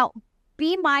Friday. Now,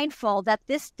 be mindful that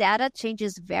this data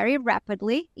changes very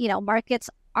rapidly. Markets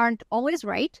aren't always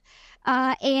right.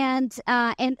 And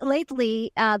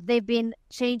lately, they've been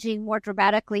changing more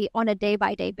dramatically on a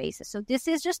day-by-day basis. So this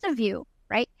is just a view,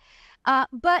 right?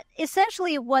 But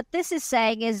essentially what this is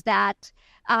saying is that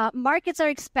markets are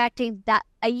expecting that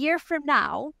a year from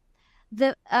now,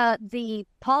 the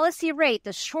policy rate,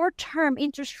 the short-term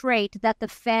interest rate that the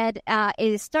Fed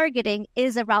is targeting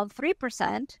is around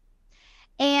 3%.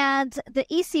 and the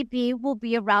ECB will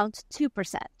be around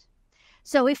 2%.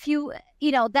 So if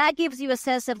that gives you a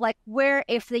sense of like where,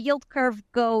 if the yield curve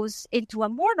goes into a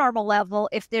more normal level,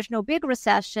 if there's no big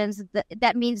recessions,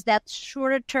 that means that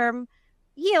shorter term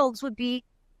yields would be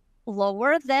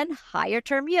lower than higher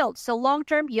term yields. So long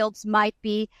term yields might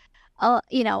be, a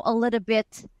little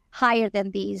bit higher than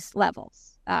these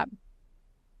levels.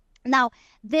 Now,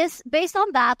 based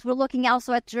on that, we're looking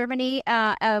also at Germany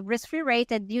risk-free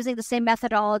rate and using the same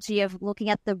methodology of looking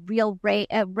at the real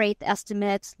rate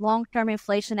estimates, long-term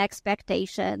inflation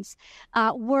expectations.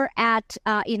 We're at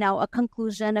a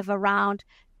conclusion of around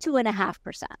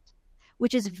 2.5%,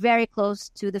 which is very close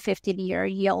to the 15-year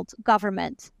yield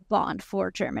government bond for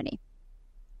Germany.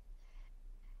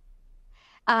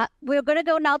 We're going to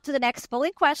go now to the next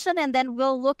polling question, and then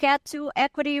we'll look at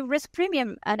equity risk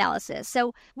premium analysis.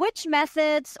 So which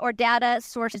methods or data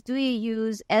sources do you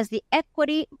use as the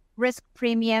equity risk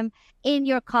premium in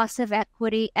your cost of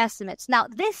equity estimates? Now,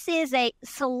 this is a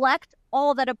select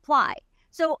all that apply.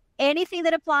 So anything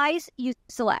that applies, you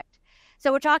select.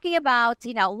 So we're talking about,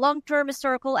 long-term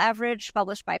historical average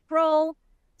published by Kroll,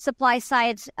 supply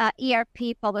side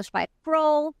ERP published by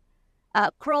Kroll,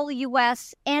 Kroll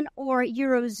US and or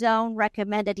Eurozone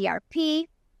recommended ERP,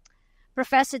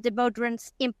 Professor de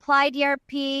Modren's implied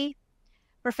ERP,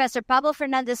 Professor Pablo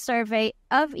Fernandez survey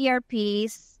of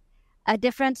ERPs, a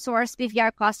different source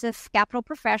BVR cost of capital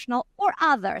professional or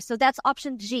other. So that's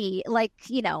option G, like,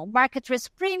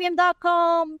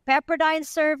 marketriskpremium.com, Pepperdine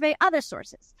survey, other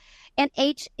sources. And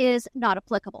H is not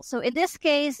applicable. So in this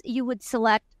case, you would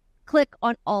click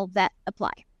on all that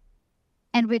apply.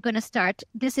 And we're going to start.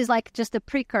 This is like just a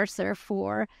precursor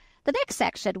for the next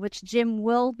section, which Jim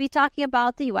will be talking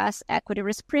about the U.S. equity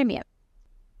risk premium.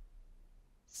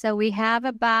 So we have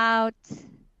about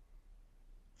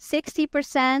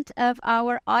 60% of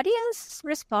our audience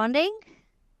responding.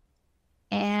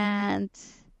 And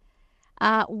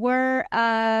we're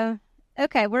about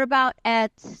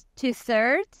at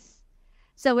 2/3.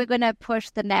 So we're going to push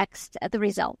the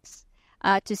results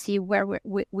to see where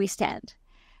we stand.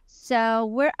 So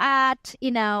we're at,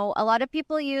 a lot of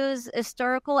people use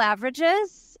historical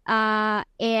averages,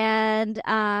 and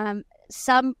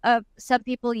some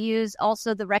people use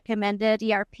also the recommended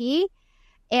ERP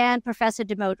and Professor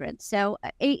de Modren. So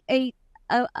a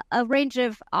range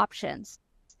of options.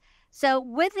 So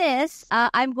with this,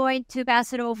 I'm going to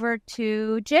pass it over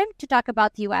to Jim to talk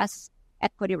about the U.S.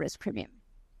 equity risk premium.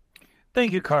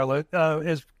 Thank you, Carla.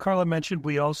 As Carla mentioned,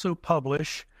 we also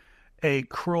publish a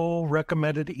Kroll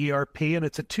recommended ERP, and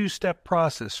it's a two-step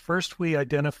process. First, we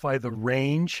identify the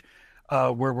range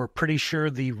where we're pretty sure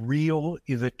the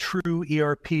true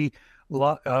ERP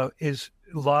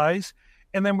lies,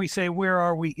 and then we say, where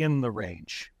are we in the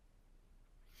range?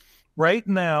 Right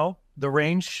now, the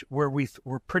range where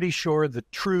we're pretty sure the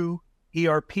true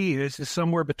ERP is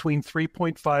somewhere between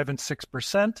 3.5 and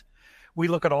 6%. We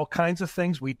look at all kinds of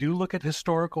things. We do look at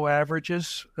historical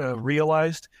averages,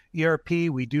 realized ERP.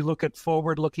 We do look at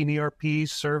forward-looking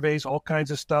ERPs, surveys, all kinds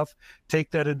of stuff.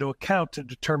 Take that into account to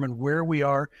determine where we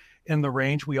are in the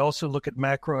range. We also look at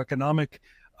macroeconomic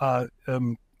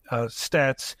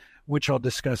stats, which I'll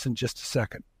discuss in just a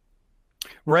second.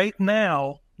 Right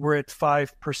now, we're at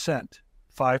 5%.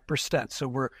 5%. So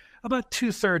we're about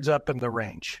 2/3 up in the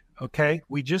range. Okay,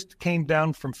 we just came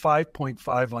down from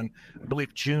 5.5 on, I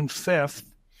believe, June 5th,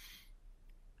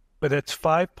 but it's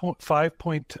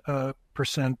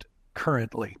 5%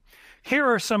 currently. Here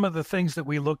are some of the things that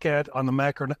we look at on the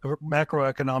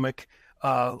macroeconomic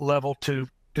level to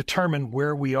determine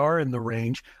where we are in the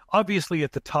range. Obviously,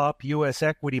 at the top, U.S.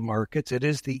 equity markets, it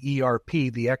is the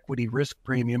ERP, the equity risk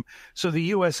premium. So the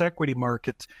U.S. equity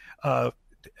market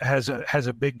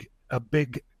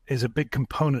is a big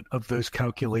component of those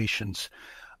calculations.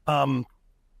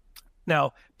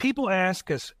 Now, people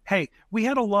ask us, hey, we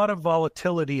had a lot of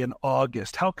volatility in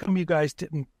August. How come you guys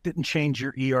didn't change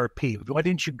your ERP? Why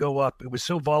didn't you go up? It was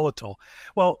so volatile.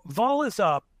 Well, vol is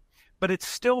up, but it's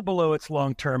still below its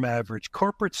long-term average.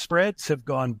 Corporate spreads have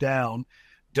gone down.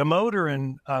 De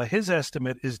Modren, his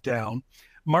estimate is down.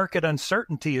 Market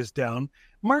uncertainty is down.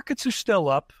 Markets are still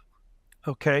up,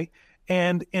 okay?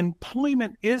 And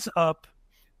employment is up,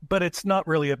 but it's not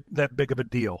really that big of a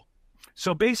deal.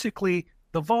 So basically,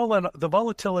 the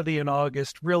volatility in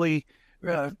August really,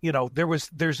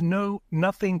 there's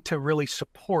nothing to really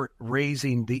support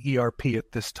raising the ERP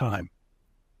at this time.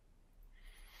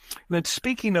 Then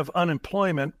speaking of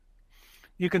unemployment,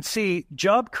 you can see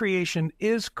job creation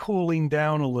is cooling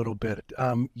down a little bit.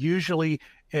 Usually,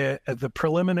 the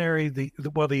preliminary,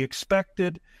 the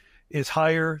expected is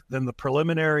higher than the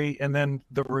preliminary, and then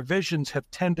the revisions have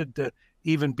tended to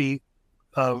even be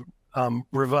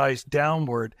revised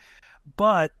downward,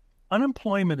 but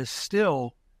unemployment is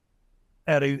still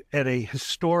at a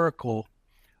historical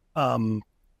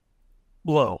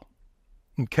low.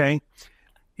 Okay,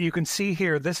 you can see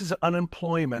here this is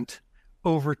unemployment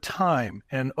over time,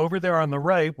 and over there on the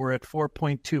right we're at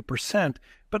 4.2%.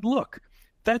 But look,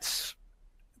 that's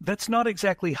not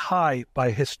exactly high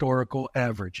by historical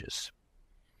averages.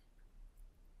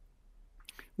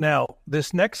 Now,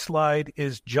 this next slide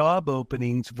is job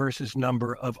openings versus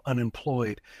number of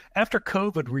unemployed. After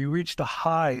COVID, we reached a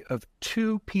high of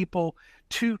two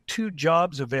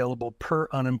jobs available per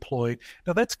unemployed.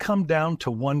 Now, that's come down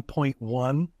to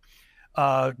 1.1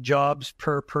 jobs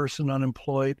per person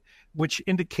unemployed, which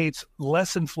indicates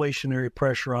less inflationary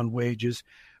pressure on wages.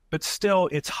 But still,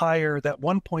 it's higher. That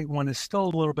 1.1 is still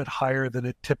a little bit higher than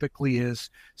it typically is.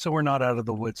 So we're not out of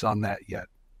the woods on that yet.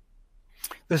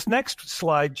 This next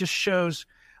slide just shows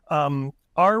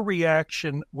our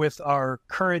reaction with our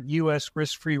current U.S.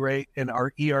 risk-free rate and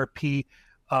our ERP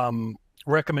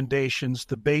recommendations,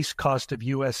 the base cost of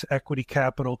U.S. equity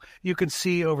capital. You can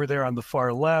see over there on the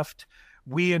far left,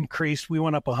 we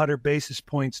went up 100 basis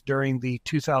points during the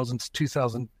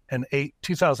 2008,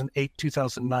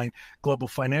 2009 global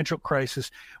financial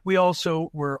crisis. We also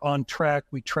were on track.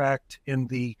 We tracked in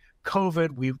the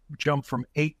COVID. We jumped from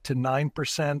 8 to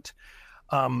 9%.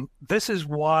 This is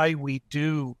why we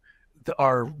do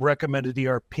our recommended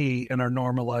ERP and our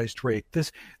normalized rate.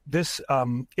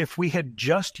 If we had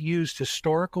just used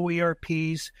historical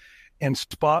ERPs and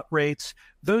spot rates,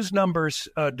 those numbers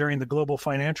during the global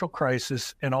financial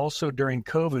crisis and also during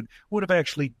COVID would have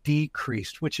actually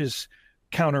decreased, which is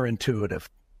counterintuitive.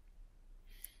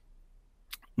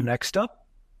 Next up,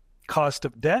 cost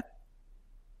of debt.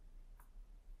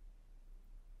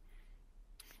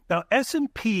 Now,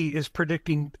 S&P is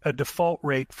predicting a default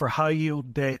rate for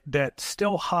high-yield debt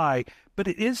still high, but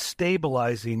it is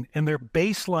stabilizing, and their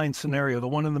baseline scenario, the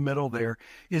one in the middle there,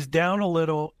 is down a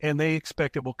little, and they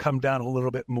expect it will come down a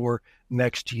little bit more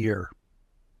next year.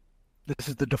 This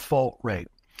is the default rate.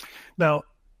 Now,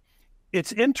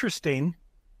 it's interesting,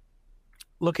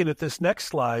 looking at this next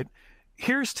slide,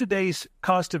 here's today's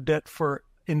cost of debt for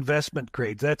investment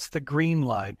grades, that's the green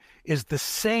line, is the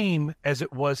same as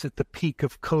it was at the peak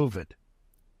of COVID.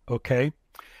 Okay?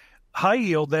 High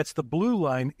yield, that's the blue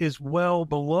line, is well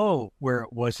below where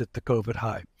it was at the COVID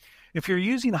high. If you're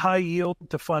using high yield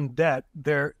to fund debt,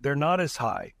 they're not as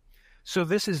high. So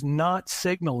this is not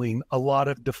signaling a lot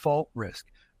of default risk.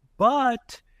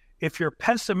 But if you're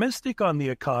pessimistic on the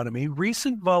economy,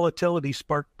 recent volatility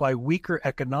sparked by weaker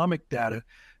economic data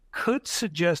could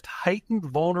suggest heightened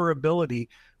vulnerability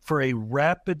for a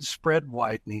rapid spread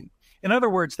widening. In other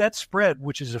words, that spread,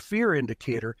 which is a fear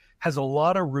indicator, has a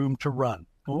lot of room to run.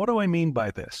 And what do I mean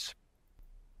by this?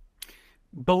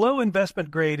 Below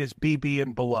investment grade is BB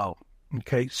and below.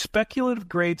 Okay, speculative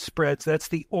grade spreads, that's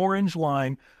the orange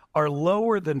line, are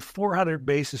lower than 400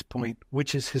 basis point,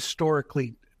 which is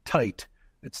historically tight.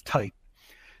 It's tight.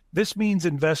 This means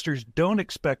investors don't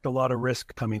expect a lot of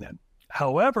risk coming in.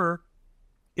 However,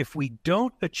 if we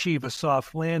don't achieve a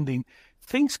soft landing,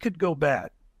 things could go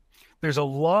bad. There's a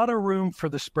lot of room for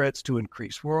the spreads to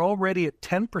increase. We're already at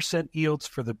 10% yields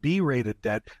for the B-rated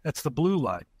debt. That's the blue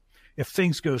line. If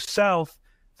things go south,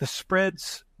 the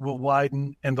spreads will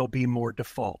widen and there'll be more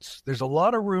defaults. There's a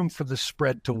lot of room for the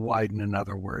spread to widen, in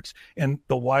other words. And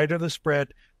the wider the spread,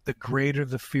 the greater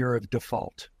the fear of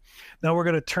default. Now we're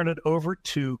going to turn it over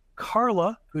to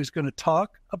Carla, who's going to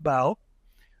talk about,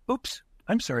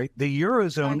 the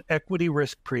Eurozone equity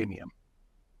risk premium.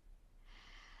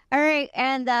 All right,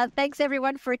 and thanks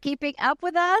everyone for keeping up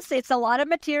with us. It's a lot of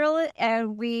material,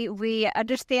 and we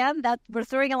understand that we're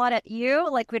throwing a lot at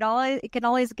you. Like you can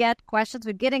always get questions.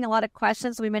 We're getting a lot of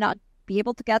questions. We may not be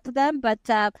able to get to them, but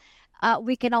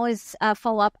we can always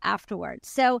follow up afterwards.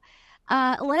 So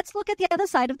let's look at the other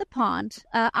side of the pond.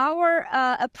 Our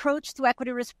approach to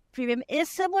equity risk premium is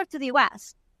similar to the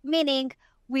U.S., meaning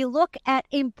we look at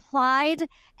implied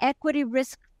equity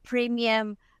risk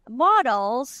premium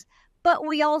models, but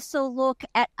we also look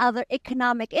at other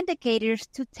economic indicators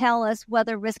to tell us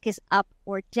whether risk is up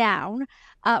or down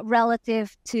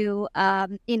relative to,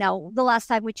 the last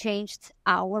time we changed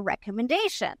our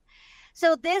recommendation.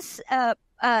 So this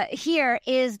here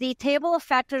is the table of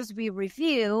factors we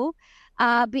review,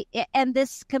 and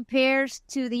this compares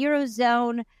to the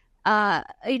Eurozone,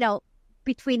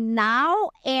 between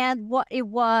now and what it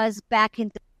was back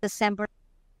in December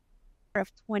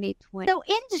of 2020. So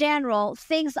in general,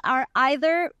 things are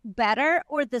either better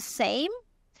or the same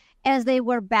as they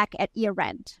were back at year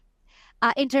end.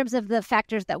 in terms of the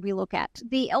factors that we look at.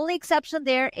 The only exception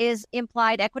there is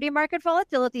implied equity market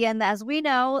volatility. And as we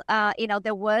know,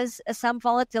 there was some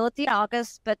volatility in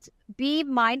August, but be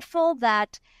mindful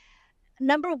that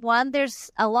number one,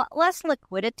 there's a lot less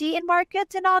liquidity in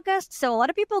markets in August. So a lot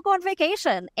of people go on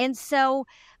vacation. And so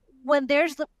when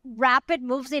there's the rapid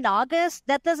moves in August,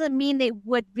 that doesn't mean they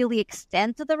would really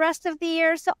extend to the rest of the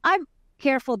year. So I'm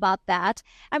careful about that.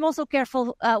 I'm also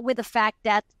careful with the fact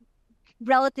that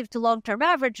relative to long-term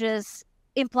averages,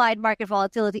 implied market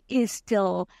volatility is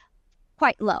still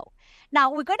quite low.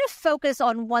 Now, we're going to focus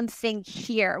on one thing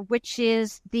here, which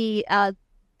is the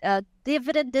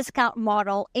dividend discount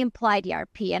model implied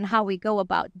ERP and how we go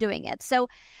about doing it. So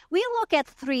we look at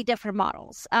three different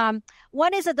models.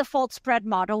 One is a default spread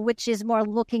model, which is more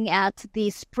looking at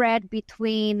the spread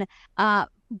between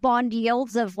bond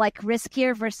yields of like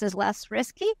riskier versus less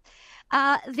risky.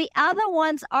 The other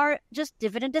ones are just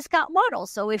dividend discount models.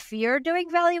 So if you're doing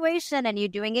valuation and you're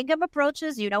doing income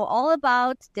approaches, you know all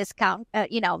about discount,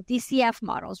 DCF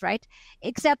models, right?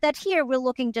 Except that here we're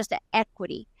looking just at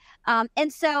equity.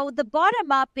 And so the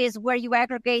bottom up is where you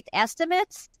aggregate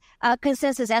estimates,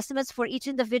 consensus estimates for each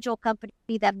individual company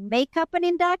that make up an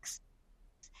index.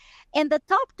 And the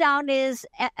top down is,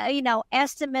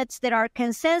 estimates that are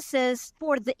consensus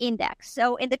for the index.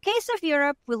 So in the case of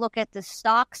Europe, we look at the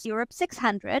stocks Europe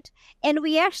 600, and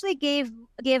we actually give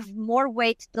more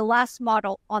weight to the last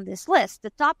model on this list,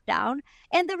 the top down.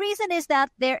 And the reason is that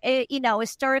there,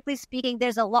 historically speaking,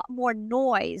 there's a lot more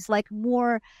noise, like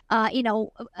more,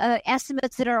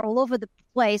 estimates that are all over the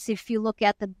place if you look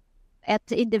at the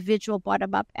individual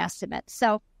bottom up estimates.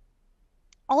 So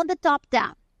on the top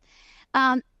down,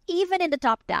 even in the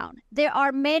top down, there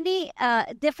are many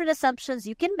different assumptions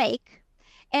you can make,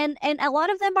 and a lot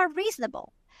of them are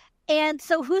reasonable. And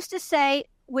so who's to say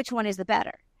which one is the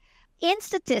better? In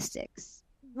statistics,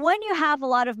 when you have a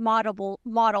lot of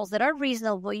models that are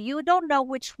reasonable, you don't know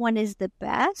which one is the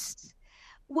best.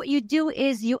 What you do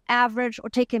is you average or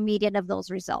take a median of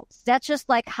those results. That's just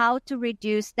like how to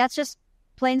reduce, that's just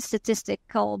plain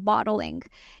statistical modeling.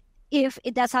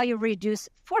 That's how you reduce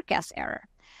forecast error.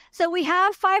 So we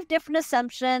have 5 different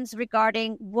assumptions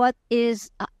regarding what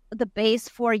is the base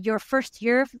for your first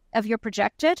year of your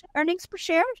projected earnings per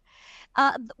share.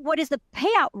 What is the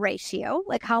payout ratio,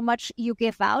 like how much you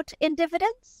give out in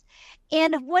dividends,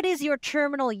 and what is your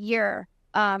terminal year,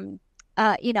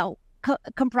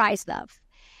 comprised of.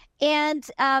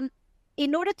 And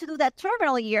in order to do that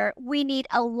terminal year, we need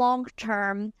a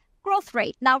long-term growth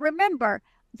rate. Now, remember,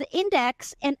 the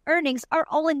index and earnings are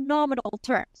all in nominal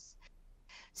terms.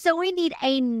 So we need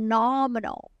a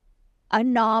nominal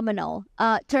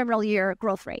terminal year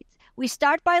growth rate. We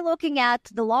start by looking at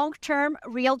the long-term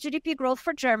real GDP growth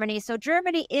for Germany. So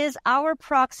Germany is our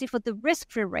proxy for the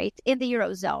risk-free rate in the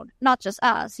Eurozone. Not just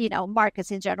us,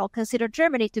 markets in general consider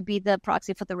Germany to be the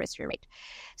proxy for the risk-free rate.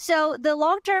 So the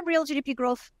long-term real GDP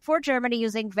growth for Germany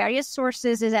using various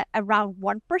sources is at around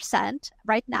 1%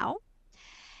 right now.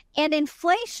 And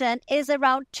inflation is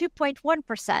around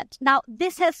 2.1%. Now,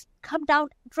 this has come down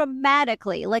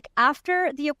dramatically. Like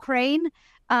after the Ukraine,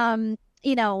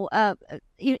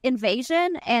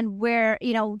 invasion, and where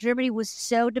Germany was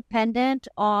so dependent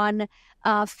on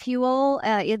fuel,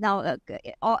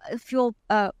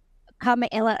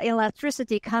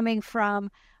 electricity coming from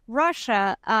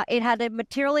Russia, it had a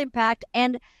material impact.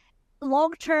 And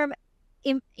long-term,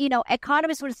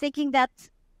 economists were thinking that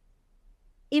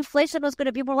inflation was going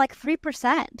to be more like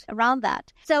 3%, around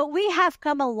that. So we have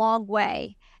come a long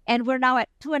way, and we're now at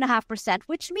 2.5%,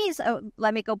 which means,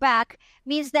 let me go back,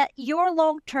 means that your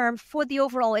long-term for the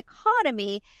overall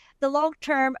economy, the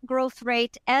long-term growth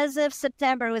rate as of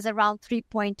September was around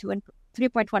 3.2 and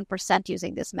 3.1%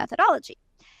 using this methodology.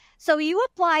 So you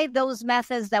apply those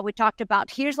methods that we talked about.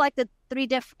 Here's like the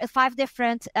 5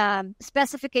 different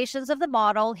specifications of the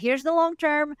model. Here's the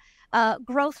long-term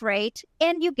growth rate,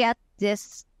 and you get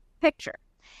this picture.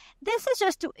 This is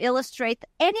just to illustrate that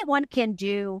anyone can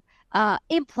do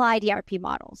implied ERP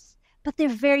models, but they're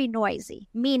very noisy,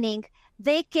 meaning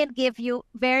they can give you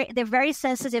they're very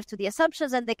sensitive to the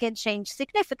assumptions, and they can change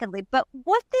significantly. But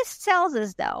what this tells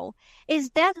us, though, is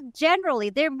that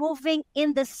generally they're moving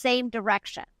in the same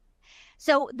direction.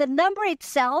 So the number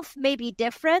itself may be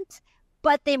different,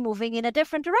 but they're moving in a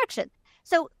different direction.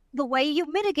 So the way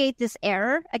you mitigate this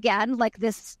error, again, like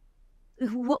this,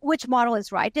 which model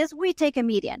is right, is we take a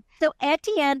median. So at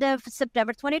the end of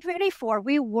September 2024,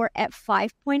 we were at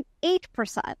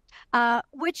 5.8%,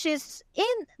 which is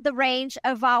in the range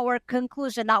of our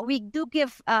conclusion. Now, we do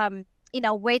give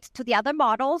weight to the other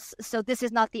models. So this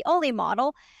is not the only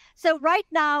model. So right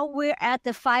now we're at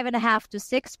the 5.5 to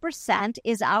 6%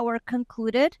 is our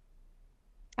concluded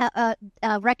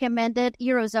recommended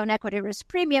Eurozone equity risk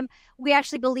premium. We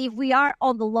actually believe we are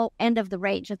on the low end of the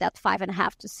range of that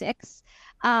 5.5 to 6.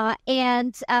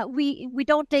 And we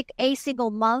don't take a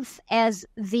single month as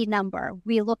the number.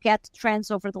 We look at trends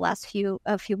over the last few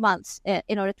months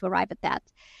in order to arrive at that.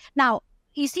 Now,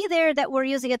 you see there that we're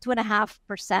using a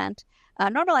 2.5%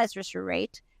 normalized risk-free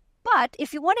rate. But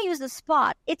if you want to use the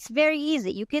spot, it's very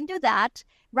easy. You can do that.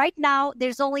 Right now,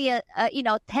 there's only a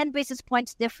 10 basis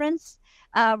points difference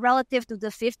relative to the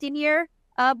 15-year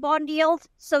bond yield.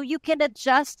 So you can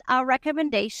adjust our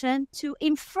recommendation to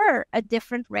infer a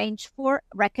different range for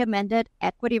recommended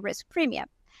equity risk premium.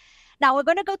 Now we're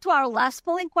going to go to our last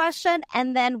polling question,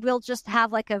 and then we'll just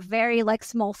have like a very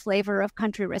small flavor of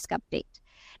country risk update.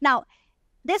 Now,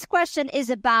 this question is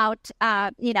about,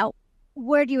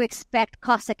 where do you expect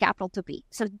cost of capital to be?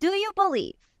 So do you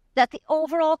believe that the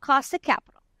overall cost of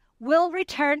capital will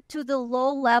return to the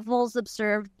low levels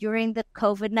observed during the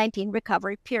COVID-19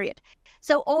 recovery period?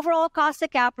 So overall cost of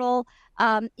capital,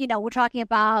 we're talking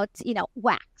about,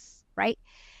 WACC, right?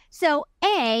 So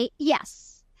A,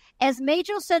 yes. As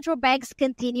major central banks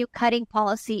continue cutting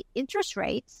policy interest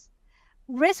rates,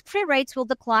 risk-free rates will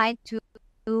decline to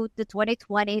the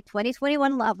 2020,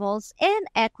 2021 levels, and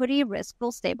equity risk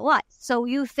will stabilize. So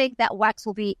you think that WACC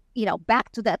will be,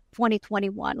 back to that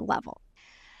 2021 level.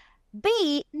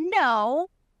 B, no,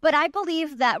 but I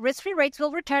believe that risk-free rates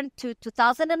will return to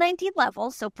 2019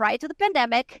 levels, so prior to the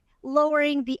pandemic,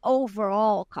 lowering the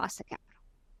overall cost of capital.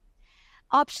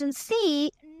 Option C,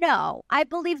 no. I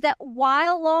believe that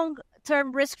while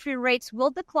long-term risk-free rates will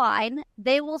decline,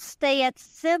 they will stay at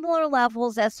similar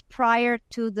levels as prior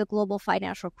to the global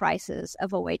financial crisis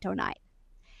of 08-09.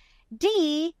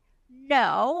 D,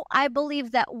 no. I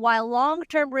believe that while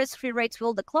long-term risk-free rates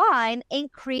will decline,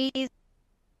 increase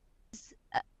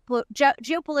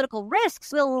geopolitical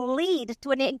risks will lead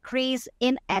to an increase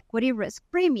in equity risk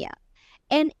premium.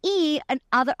 And E, and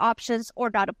other options are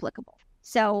not applicable.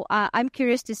 So I'm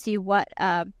curious to see what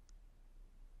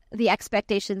the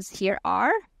expectations here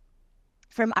are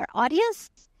from our audience.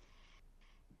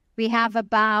 We have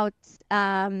about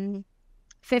 50%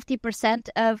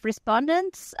 of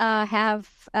respondents have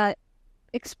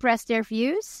expressed their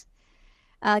views.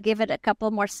 Give it a couple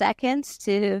more seconds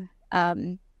to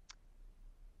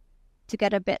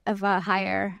get a bit of a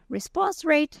higher response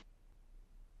rate.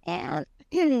 And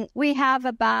we have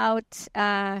about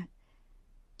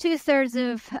 2/3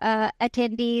 of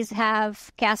attendees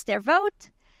have cast their vote.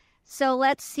 So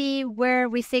let's see where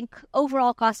we think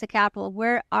overall cost of capital,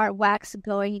 where our WACC's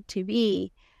going to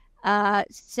be.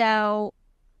 So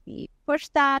we push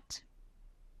that.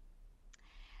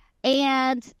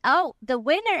 And, the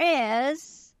winner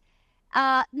is...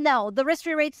 no, the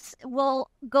risk-free rates will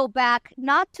go back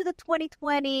not to the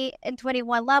 2020 and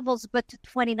 21 levels, but to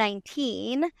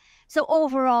 2019. So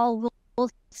overall, we'll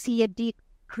see a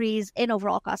decrease in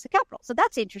overall cost of capital. So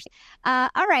that's interesting.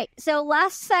 All right. So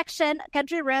last section,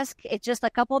 country risk. It's just a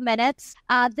couple minutes.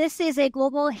 This is a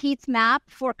global heat map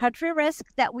for country risk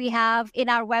that we have in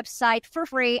our website for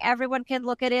free. Everyone can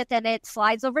look at it, and it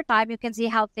slides over time. You can see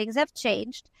how things have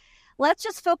changed. Let's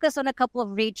just focus on a couple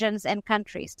of regions and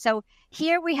countries. So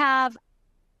here we have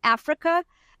Africa,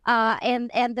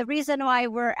 and the reason why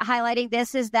we're highlighting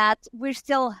this is that we're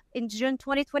still in June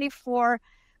 2024,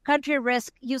 country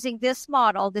risk using this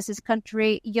model. This is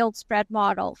country yield spread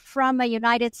model from a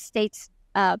United States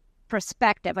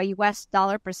perspective, a US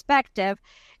dollar perspective.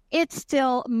 It's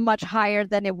still much higher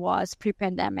than it was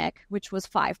pre-pandemic, which was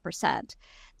 5%.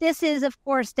 This is, of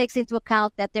course, takes into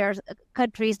account that there's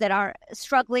countries that are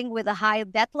struggling with a high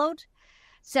debt load.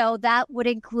 So that would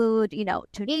include,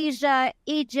 Tunisia,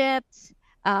 Egypt,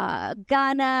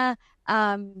 Ghana,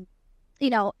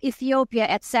 Ethiopia,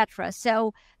 etc.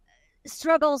 So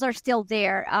struggles are still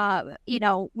there,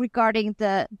 regarding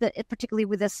the particularly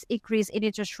with this increase in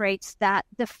interest rates that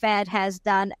the Fed has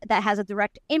done that has a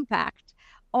direct impact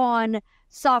on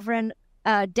sovereign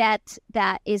debt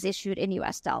that is issued in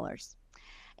US dollars.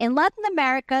 In Latin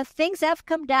America, things have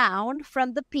come down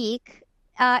from the peak.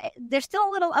 There's still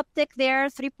a little uptick there,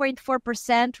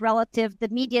 3.4% relative, the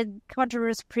median country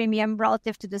risk premium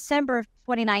relative to December of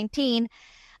 2019.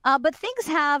 But things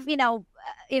have,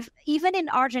 if even in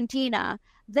Argentina,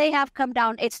 they have come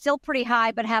down. It's still pretty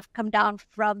high, but have come down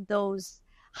from those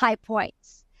high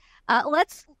points.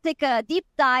 Let's take a deep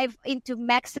dive into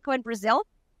Mexico and Brazil.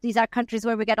 These are countries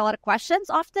where we get a lot of questions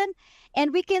often.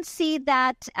 And we can see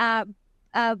that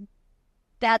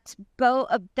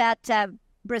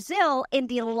Brazil, in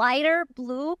the lighter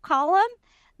blue column,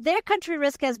 their country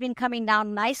risk has been coming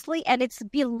down nicely, and it's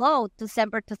below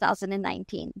December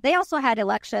 2019. They also had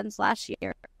elections last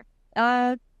year.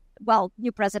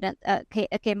 New president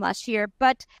came last year,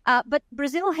 but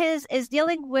Brazil is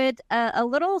dealing with a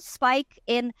little spike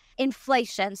in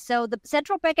inflation. So the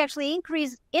central bank actually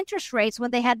increased interest rates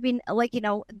when they had been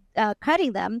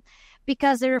cutting them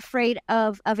because they're afraid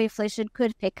of inflation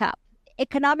could pick up.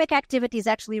 Economic activity is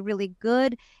actually really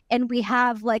good, and we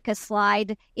have like a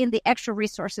slide in the extra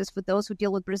resources for those who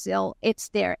deal with Brazil. It's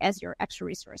there as your extra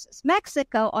resources.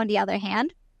 Mexico, on the other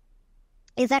hand,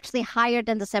 is actually higher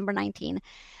than December 19.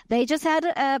 They just had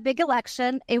a big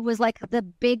election. It was like the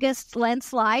biggest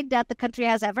landslide that the country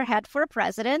has ever had for a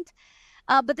president.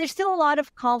 But there's still a lot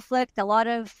of conflict, a lot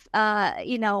of,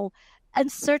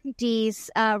 uncertainties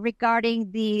regarding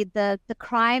the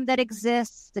crime that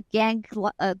exists, the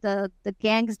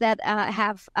gangs that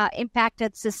have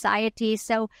impacted society.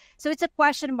 So it's a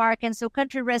question mark. And so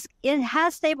country risk, it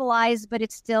has stabilized, but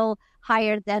it's still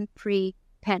higher than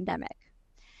pre-pandemic.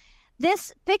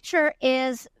 This picture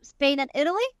is Spain and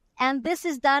Italy, and this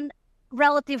is done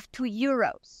relative to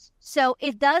euros. So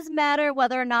it does matter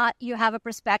whether or not you have a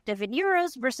perspective in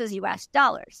euros versus US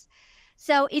dollars.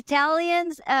 So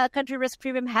Italians' country risk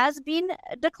premium has been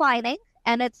declining,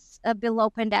 and it's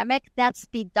below pandemic. That's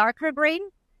the darker green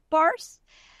bars.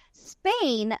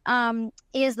 Spain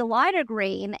is the lighter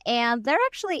green, and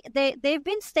they've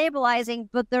been stabilizing,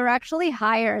 but they're actually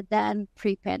higher than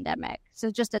pre-pandemic.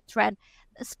 So just a trend.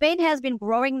 Spain has been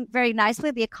growing very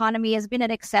nicely. The economy has been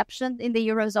an exception in the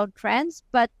Eurozone trends,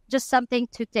 but just something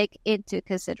to take into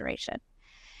consideration.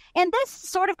 And this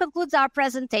sort of concludes our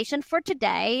presentation for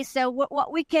today. So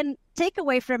what we can take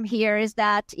away from here is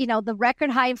that, the record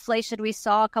high inflation we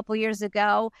saw a couple years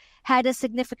ago had a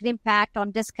significant impact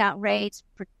on discount rates,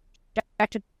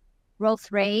 projected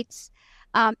growth rates.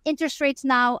 Interest rates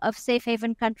now of safe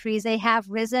haven countries, they have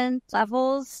risen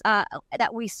levels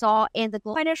that we saw in the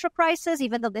global financial crisis,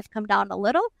 even though they've come down a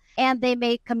little. And they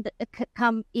may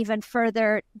come even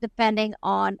further depending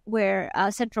on where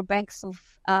central banks of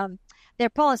their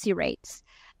policy rates.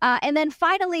 And then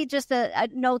finally, just a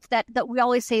note that we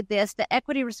always say this, the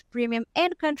equity risk premium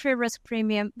and country risk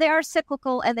premium, they are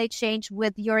cyclical and they change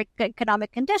with your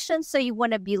economic conditions. So you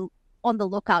want to be on the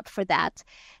lookout for that,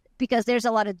 because there's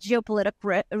a lot of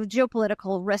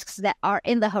geopolitical risks that are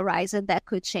in the horizon that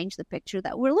could change the picture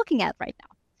that we're looking at right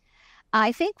now.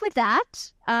 I think with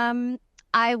that,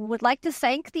 I would like to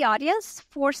thank the audience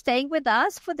for staying with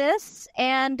us for this.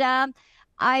 And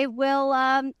I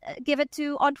will give it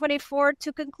to On24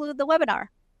 to conclude the webinar.